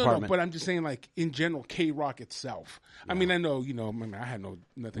music saying. department. No, but I'm just saying, like in general, K-Rock itself. I mean, I know, I had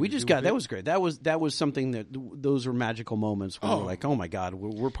nothing. We to just do got with that it. was great. That was something that those were magical moments when we're like, oh my God,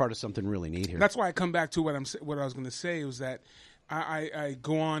 we're part of something really neat here. That's why I come back to what I was going to say was that I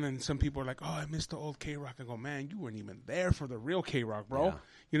go on and some people are like, oh, I missed the old K-Rock. I go, man, you weren't even there for the real K-Rock, bro. Yeah.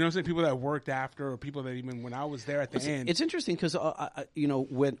 You know what I'm saying? People that worked after, or people that even when I was there at the end. It's interesting because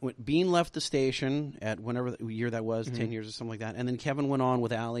when Bean left the station at whenever the year that was, 10 years or something like that, and then Kevin went on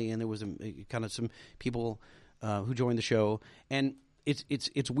with Ali, and there was kind of some people who joined the show, and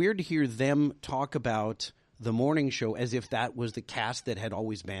it's weird to hear them talk about the morning show as if that was the cast that had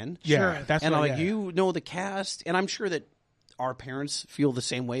always been. Yeah, Sure. that's and what, like you know the cast, and I'm sure that our parents feel the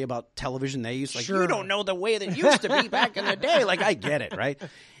same way about television. They used Sure. you don't know the way that used to be back in the day. Like I get it, right?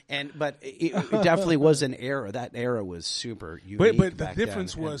 But it definitely was an era. That era was super unique. But the back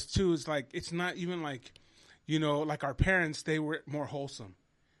difference then. was too is like it's not even like like our parents, they were more wholesome.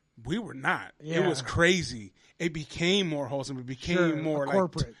 We were not. Yeah. It was crazy. It became more wholesome. It became more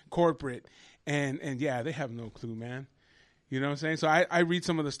like corporate. And yeah, they have no clue, man. You know what I'm saying? So I read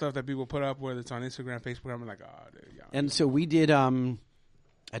some of the stuff that people put up, whether it's on Instagram, Facebook. I'm like, oh, yeah. And so we did.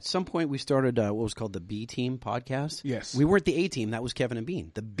 At some point, we started what was called the B Team podcast. Yes. We weren't the A Team. That was Kevin and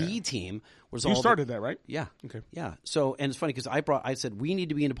Bean. The B Team was all. You started that, right? Yeah. Okay. Yeah. So, and it's funny because I said we need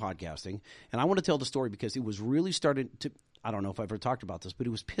to be into podcasting, and I want to tell the story because it was really starting to. I don't know if I've ever talked about this, but it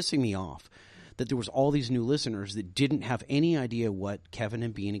was pissing me off that there was all these new listeners that didn't have any idea what Kevin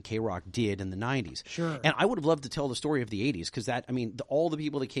and Bean and K-Rock did in the 90s. Sure. And I would have loved to tell the story of the 80s because all the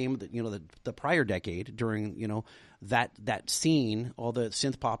people that came, the prior decade during, that scene, all the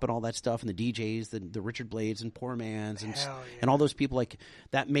synth pop and all that stuff and the DJs, the Richard Blades and Poor Man's and all those people like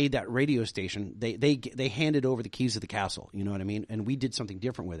that made that radio station. They handed over the keys of the castle, you know what I mean? And we did something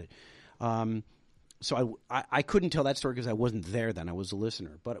different with it. So I couldn't tell that story because I wasn't there then. I was a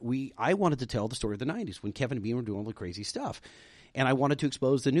listener. But I wanted to tell the story of the 90s when Kevin and Bean were doing all the crazy stuff. And I wanted to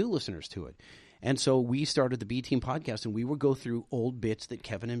expose the new listeners to it. And so we started the B Team podcast, and we would go through old bits that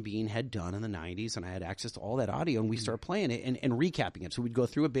Kevin and Bean had done in the 90s, and I had access to all that audio, and we started playing it and recapping it. So we'd go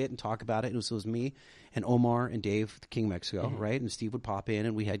through a bit and talk about it. It was me and Omar and Dave, the King of Mexico, right? And Steve would pop in,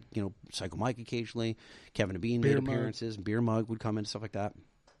 and we had, Psycho Mike occasionally. Kevin and Bean made appearances, and Beer Mug would come in and stuff like that.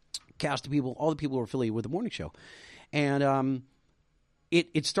 Cast of people, all the people who were affiliated with the morning show. And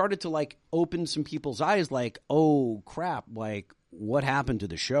it started to, like, open some people's eyes, like, oh, crap, like, what happened to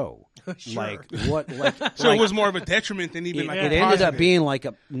the show? Sure. Like, what, like... So it was more of a detriment than even like a It ended up positive. being like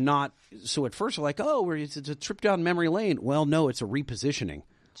a not... So at first we're like, oh, it's a trip down memory lane. Well, no, it's a repositioning.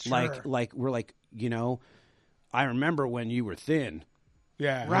 Sure. Like we're like, I remember when you were thin.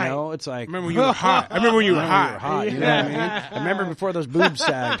 Yeah. You know, it's like... I remember when you were hot. I remember when you were hot. You know what I mean? I remember before those boobs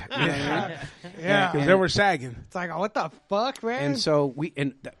sagged. You know what I mean? Yeah. Because they were sagging. It's like, what the fuck, man? And so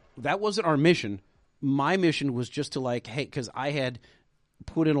that wasn't our mission. My mission was just to like, hey, because I had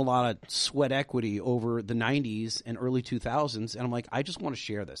put in a lot of sweat equity over the 90s and early 2000s, and I'm like, I just want to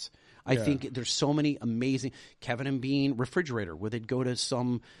share this. I think there's so many amazing Kevin and Bean refrigerator where they'd go to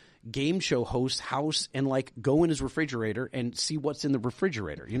some game show host's house and like go in his refrigerator and see what's in the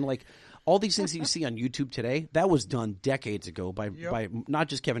refrigerator. Like all these things that you see on YouTube today, that was done decades ago by not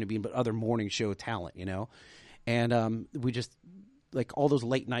just Kevin and Bean, but other morning show talent, And we just, like all those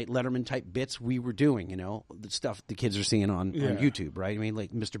late night Letterman type bits we were doing, the stuff the kids are seeing on YouTube, right? I mean,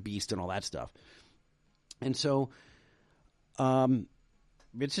 like Mr. Beast and all that stuff. And so,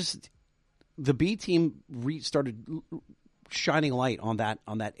 it's just the B Team started shining light on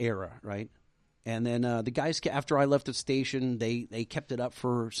that era, right? And then the guys, after I left the station, they kept it up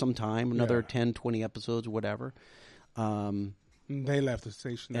for some time, another 10, 20 episodes or whatever. They left the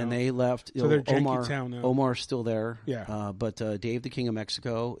station. And they left. So they're Janky Town now. Omar's still there. Yeah. But Dave, the King of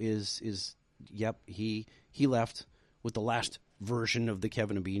Mexico, he left with the last version of the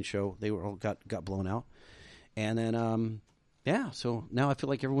Kevin and Bean show. They were all got blown out. And then, so now I feel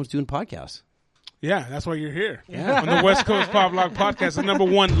like everyone's doing podcasts. Yeah, that's why you're here. Yeah. On the West Coast Pop Lock Podcast, the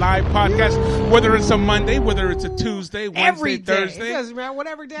 #1 live podcast, whether it's a Monday, whether it's a Tuesday, Wednesday, every day. Thursday. It doesn't matter.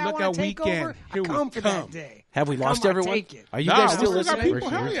 Whatever day Look I want at to take weekend. over, Here I come we for come. that day. Have we lost I everyone? take it. Are you No, guys we still still got listening? people.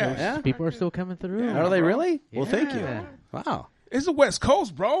 Hell yeah. Yeah? People are still coming through. Are they really? Well, thank you. Yeah. Wow. It's the West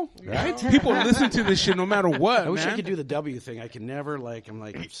Coast, bro. Right? People listen to this shit no matter what. I wish man. I could do the W thing. I can never I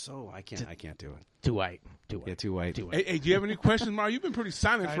can't do it. Too white. Yeah, too white. Hey, do you have any questions, Mario? You've been pretty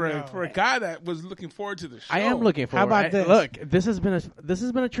silent for a guy that was looking forward to the show. I am looking forward. How about this? Look, this has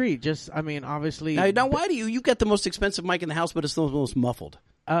been a treat. Just, I mean, obviously. Now, why do you got the most expensive mic in the house, but it's the most muffled?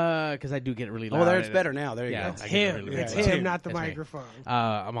 Because I do get really loud. Oh, there it's better now. There you Yeah, go. It's I get him. really It's loud. him, not the That's me. microphone.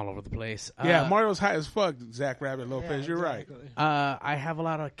 I'm all over the place. Yeah, Mario's high as fuck, Zach Rabbit Lopez. You're right. I have a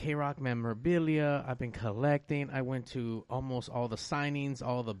lot of K-Rock memorabilia. I've been collecting. I went to almost all the signings,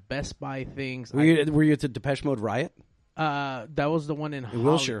 all the Best Buy things. Were you at the Depeche Mode riot That was the one in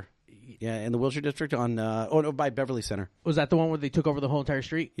Wilshire? Yeah, in the Wilshire district on by Beverly Center. Was that the one where they took over the whole entire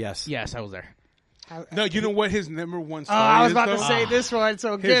street? Yes. Yes, I was there. No, you know what his number one story I was is, about to though? say this one,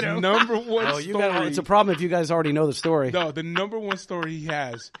 so His get him. number one story. It's a problem if you guys already know the story. No, the number one story he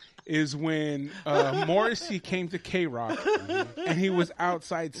has is when Morrissey came to K-Rock and he was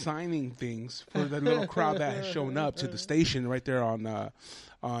outside signing things for the little crowd that had shown up to the station right there on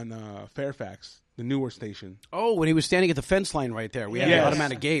Fairfax, the newer station. Oh, when he was standing at the fence line right there. We had Yes. the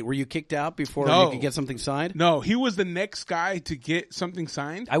automatic gate. Were you kicked out before No. you could get something signed? No, he was the next guy to get something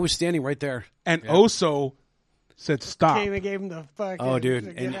signed, I was standing right there. and Oso said stop. Came and gave him the fucking. Oh, dude.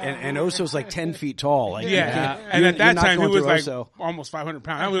 And Oso's like 10 feet tall. Like, you Yeah, can't- and at that you're not time he going was through like Oso. almost 500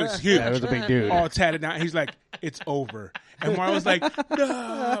 pounds. That was huge. That was a big dude. All tatted down. He's like, "It's over." And Mario was like,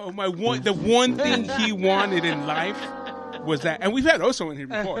 "No, the one thing he wanted in life was that." And we've had Oso in here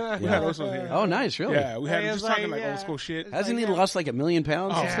before. We've had Oso in here. Oh, nice, really? Yeah, we had him He just was talking like, like old yeah. school shit. Hasn't he lost like 1 million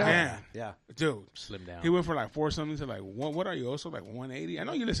pounds? Oh and stuff? man, Yeah. dude, Slim down. he went from like 4 something to like what are you Oso, like 180? I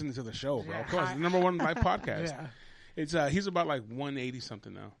know you're listening to the show, bro. Of course, the number one live podcast. Yeah. It's he's about like 180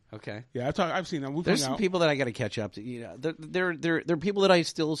 something now. Okay. Yeah, I've seen him. We've There's hung some out. people that I got to catch up to. You know, there are people that I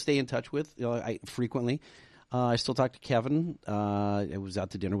still stay in touch with. I frequently. I still talk to Kevin. I was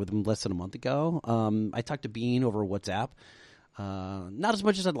out to dinner with him less than a month ago. I talked to Bean over WhatsApp. Not as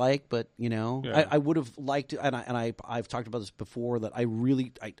much as I'd like, but you know, Yeah. I would have liked to. And I've talked about this before that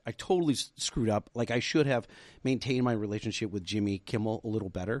I totally screwed up. Like I should have maintained my relationship with Jimmy Kimmel a little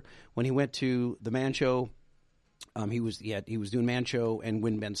better when he went to the Man Show. He was doing Man Show and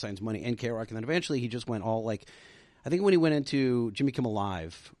Win Ben Signs Money and K-Rock, and then eventually he just went all like, I think when he went into Jimmy Kimmel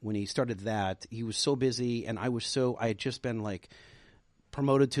Live, when he started that, he was so busy, and I had just been like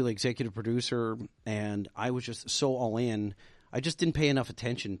promoted to executive producer, and I was just so all in. I just didn't pay enough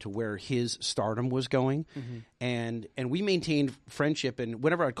attention to where his stardom was going, and we maintained friendship. And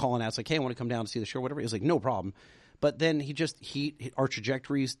whenever I'd call and ask, like, "Hey, I want to come down and see the show," whatever, it was like, no problem. But then our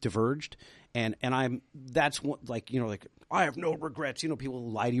trajectories diverged, and that's what, like, you know, like, I have no regrets. You know,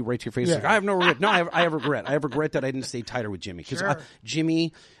 people lie to you right to your face. Yeah. Like, I have no regret. No, I have regret. I have regret that I didn't stay tighter with Jimmy. Because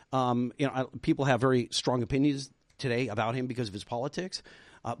Jimmy, you know, people have very strong opinions today about him because of his politics.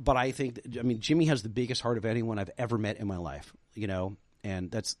 But I think, Jimmy has the biggest heart of anyone I've ever met in my life, you know,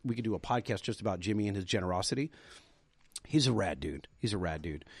 and we could do a podcast just about Jimmy and his generosity. He's a rad dude.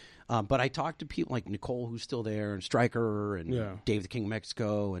 But I talked to people like Nicole, who's still there, and Stryker, and Dave the King of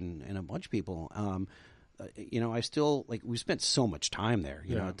Mexico, and a bunch of people. You know, I still, like, we spent so much time there.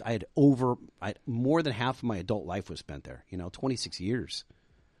 You know, I had more than half of my adult life was spent there, you know, 26 years.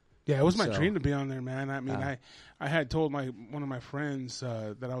 Yeah, it was my dream to be on there, man. I mean, I had told one of my friends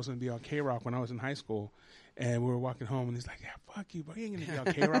that I was going to be on K-Rock when I was in high school, and we were walking home, and he's like, "Yeah, fuck you, bro. You ain't going to be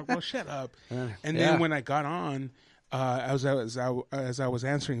on K-Rock, bro. Shut up." And then when I got on, as I was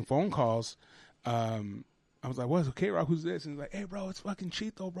answering phone calls, I was like, "What's K-Rock? Who's this?" And he's like, "Hey, bro, it's fucking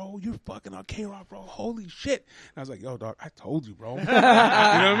Cheeto, bro. You're fucking on K-Rock, bro. Holy shit!" And I was like, "Yo, dog, I told you, bro." You know what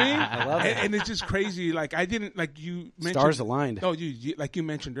I mean? I love it. And it's just crazy. Like, I didn't, like you mentioned. Stars aligned. No, you like you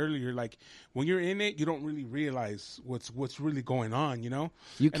mentioned earlier, like when you're in it, you don't really realize what's really going on, you know?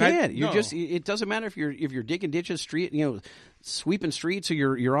 You And can't. It doesn't matter if you're digging ditches, sweeping streets,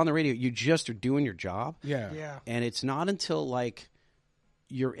 or you're on the radio. You just are doing your job. Yeah. And it's not until like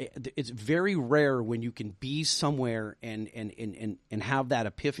it's very rare when you can be somewhere and have that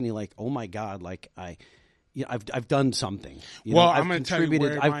epiphany, like, oh my God, like I've done something. Well, I've I'm gonna tell you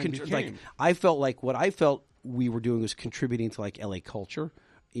contributed. where mine became. Like, I felt like what I felt we were doing was contributing to like LA culture,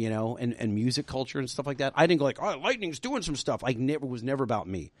 you know, and music culture and stuff like that. I didn't go like, oh, Lightning's doing some stuff. Was never about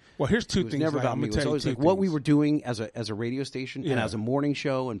me. Well, here's two It was things. never like, about I'm me. gonna It was tell you always two like what we things. were doing as a radio station and Yeah. as a morning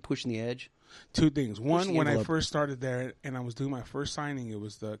show and pushing the edge. Two things. One, the when I envelope. first started there and I was doing my first signing, it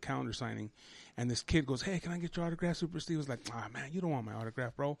was the calendar signing, and this kid goes, "Hey, can I get your autograph, Super Steve?" I was like, "Ah, man, you don't want my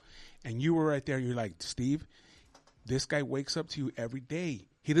autograph, bro." And you were right there. You're like, "Steve, this guy wakes up to you every day.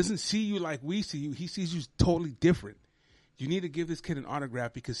 He doesn't see you like we see you. He sees you totally different. You need to give this kid an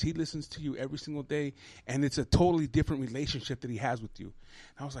autograph because he listens to you every single day, and it's a totally different relationship that he has with you."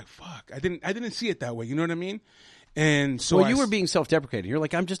 And I was like, "Fuck, I didn't see it that way." You know what I mean? And so Well, you were being self-deprecating. You're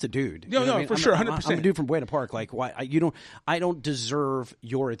like, I'm just a dude. No, You know what no, I mean? for I'm sure, a- 100%. I'm a dude from Buena Park. Like, why? I don't deserve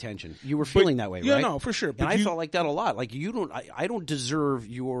your attention. You were feeling that way, yeah, right? no, for sure. But And I you- felt like that a lot. Like, you don't. I don't deserve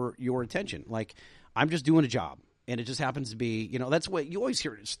your attention. Like, I'm just doing a job. And it just happens to be, you know, that's what you always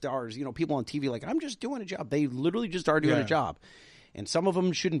hear stars, you know, people on TV like, I'm just doing a job. They literally just are doing a job. And some of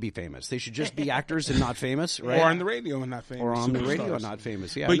them shouldn't be famous. They should just be actors and not famous, right? Or on the radio and not famous. Or on the radio and not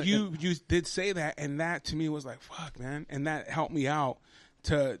famous, yeah. But you did say that, and that to me was like, fuck, man. And that helped me out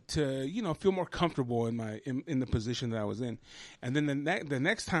to you know, feel more comfortable in the position that I was in. And then the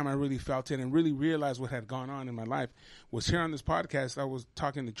next time I really felt it and really realized what had gone on in my life was here on this podcast. I was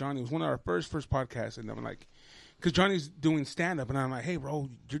talking to Johnny. It was one of our first podcasts, and I'm like, because Johnny's doing stand-up, and I'm like, hey, bro,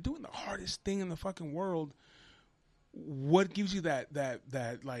 you're doing the hardest thing in the fucking world. What gives you that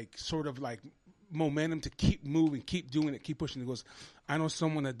like sort of like momentum to keep moving, keep doing it, keep pushing? He goes, I know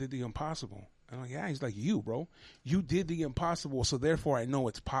someone that did the impossible. I'm like, yeah. He's like, you, bro. You did the impossible, so therefore I know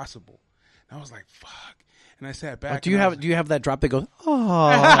it's possible. And I was like, fuck. And I sat back. Do you have that drop that goes, oh?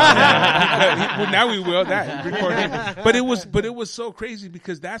 Well, now we will. That recording. But it was so crazy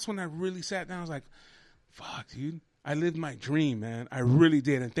because that's when I really sat down. I was like, fuck, dude. I lived my dream, man. I really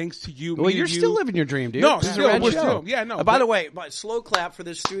did, and thanks to you. Well, you're still living your dream, dude. No, this still, is a rad we're show. still, yeah, no. By the way, slow clap for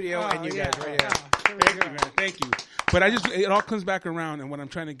this studio and you guys right here. Thank you, man. Thank you. But it all comes back around, and what I'm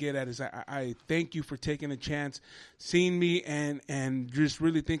trying to get at is I thank you for taking a chance, seeing me, and just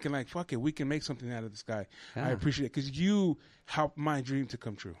really thinking like, fuck it, we can make something out of this guy. Yeah. I appreciate it because you helped my dream to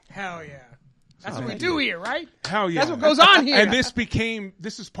come true. Hell yeah. That's what we do here, right? Hell yeah. That's what goes on here. And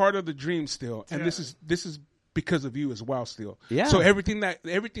this is part of the dream still, and this is because of you as well still. Yeah. So everything that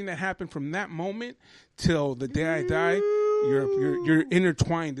happened from that moment till the day I die, you're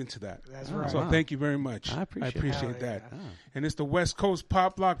intertwined into that. That's right. So thank you very much. I appreciate that. Yeah. And it's the West Coast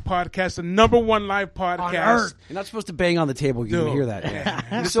Pop Lock Podcast, the #1 live podcast on Earth. You're not supposed to bang on the table. You can hear that.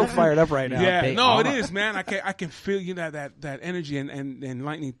 Yeah. You're so fired up right now. Yeah, no, it is, man. I can feel you that energy and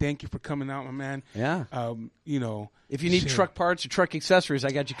Lightning. Thank you for coming out, my man. Yeah. You know, if you need truck parts or truck accessories, I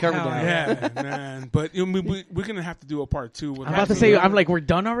got you covered. Yeah, man. But we're gonna have to do a part 2. I'm about to say, I'm like, we're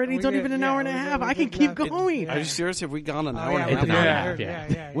done already. It's only been an hour and a half. I can keep going. Are you serious? Have we gone an hour?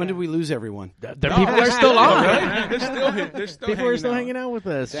 Yeah. When did we lose everyone? People are still on, right? They're still people are still hanging out with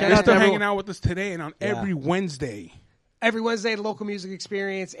us. They're still hanging out with us today and on every Wednesday. Every Wednesday, the Local Music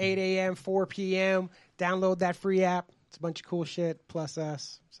Experience, 8 a.m., 4 p.m. Download that free app. It's a bunch of cool shit, plus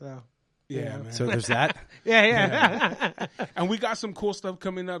us. So yeah, man. So there's that. Yeah. And we got some cool stuff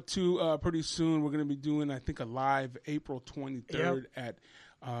coming up too. Pretty soon, we're gonna be doing, I think, a live April 23rd at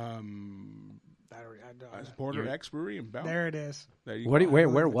Border X Brewery in Bell. There it is. There you What? go.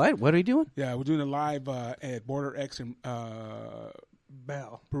 Where? What? What are we doing? Yeah, we're doing a live at Border X in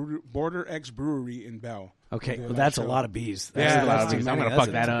Bell. Border X Brewery in Bell. Okay, well, that's a lot of bees. Yeah, that's I'm gonna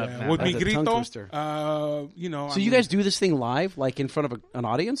fuck that up. With That's Mi a tongue Grito, twister. you know. So you guys do this thing live, like in front of an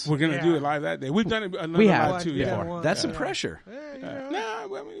audience? We're gonna do it live that day. We've done it We have. live too. Yeah. That's some pressure. Nah, I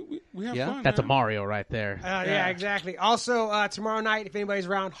mean, we have fun. That's a man. Mario right there. Yeah, exactly. Also, tomorrow night, if anybody's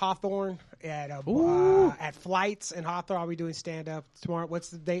around Hawthorne at Flights in Hawthorne, I'll be doing stand up tomorrow. What's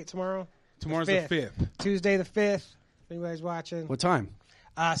the date tomorrow? Tomorrow's the 5th. Tuesday the 5th. If anybody's watching. What time?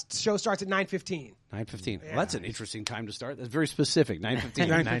 Show starts at 9:15. 9:15. Well, that's an interesting time to start. That's very specific. 9:15.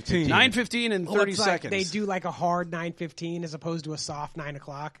 9:15. 9:15 and 30 Like seconds. they do like a hard 9:15 as opposed to a soft 9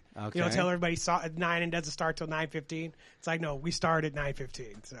 o'clock. Okay. You don't tell everybody at 9 and doesn't start till 9:15. It's like, no, we start at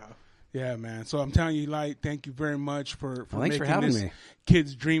 9:15. So. Yeah, man. So I'm telling you, Light, thank you very much for thanks making for having this me.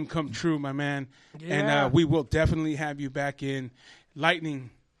 kid's dream come true, my man. Yeah. And we will definitely have you back in. Lightning.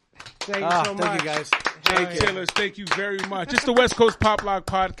 Thank you so much. Thank you, guys. Jay Taylor, thank you very much. It's the West Coast Pop Lock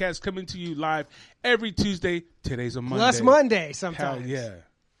Podcast coming to you live every Tuesday. Today's a Monday. Plus Monday Hell sometimes. yeah.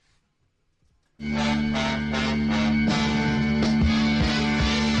 The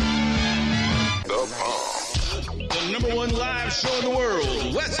 #1 live show in the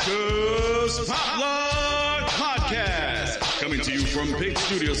world, West Coast Pop Lock Podcast. Coming to you from Pig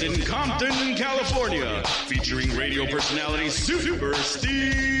Studios in Compton, California. Featuring radio personality Super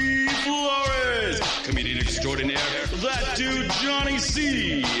Steve Flores. Comedian extraordinaire, that dude Johnny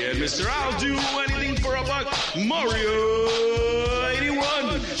C. And Mr. I'll Do Anything for a Buck, Mario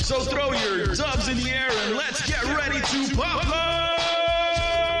 81. So throw your dubs in the air and let's get ready to pop lock.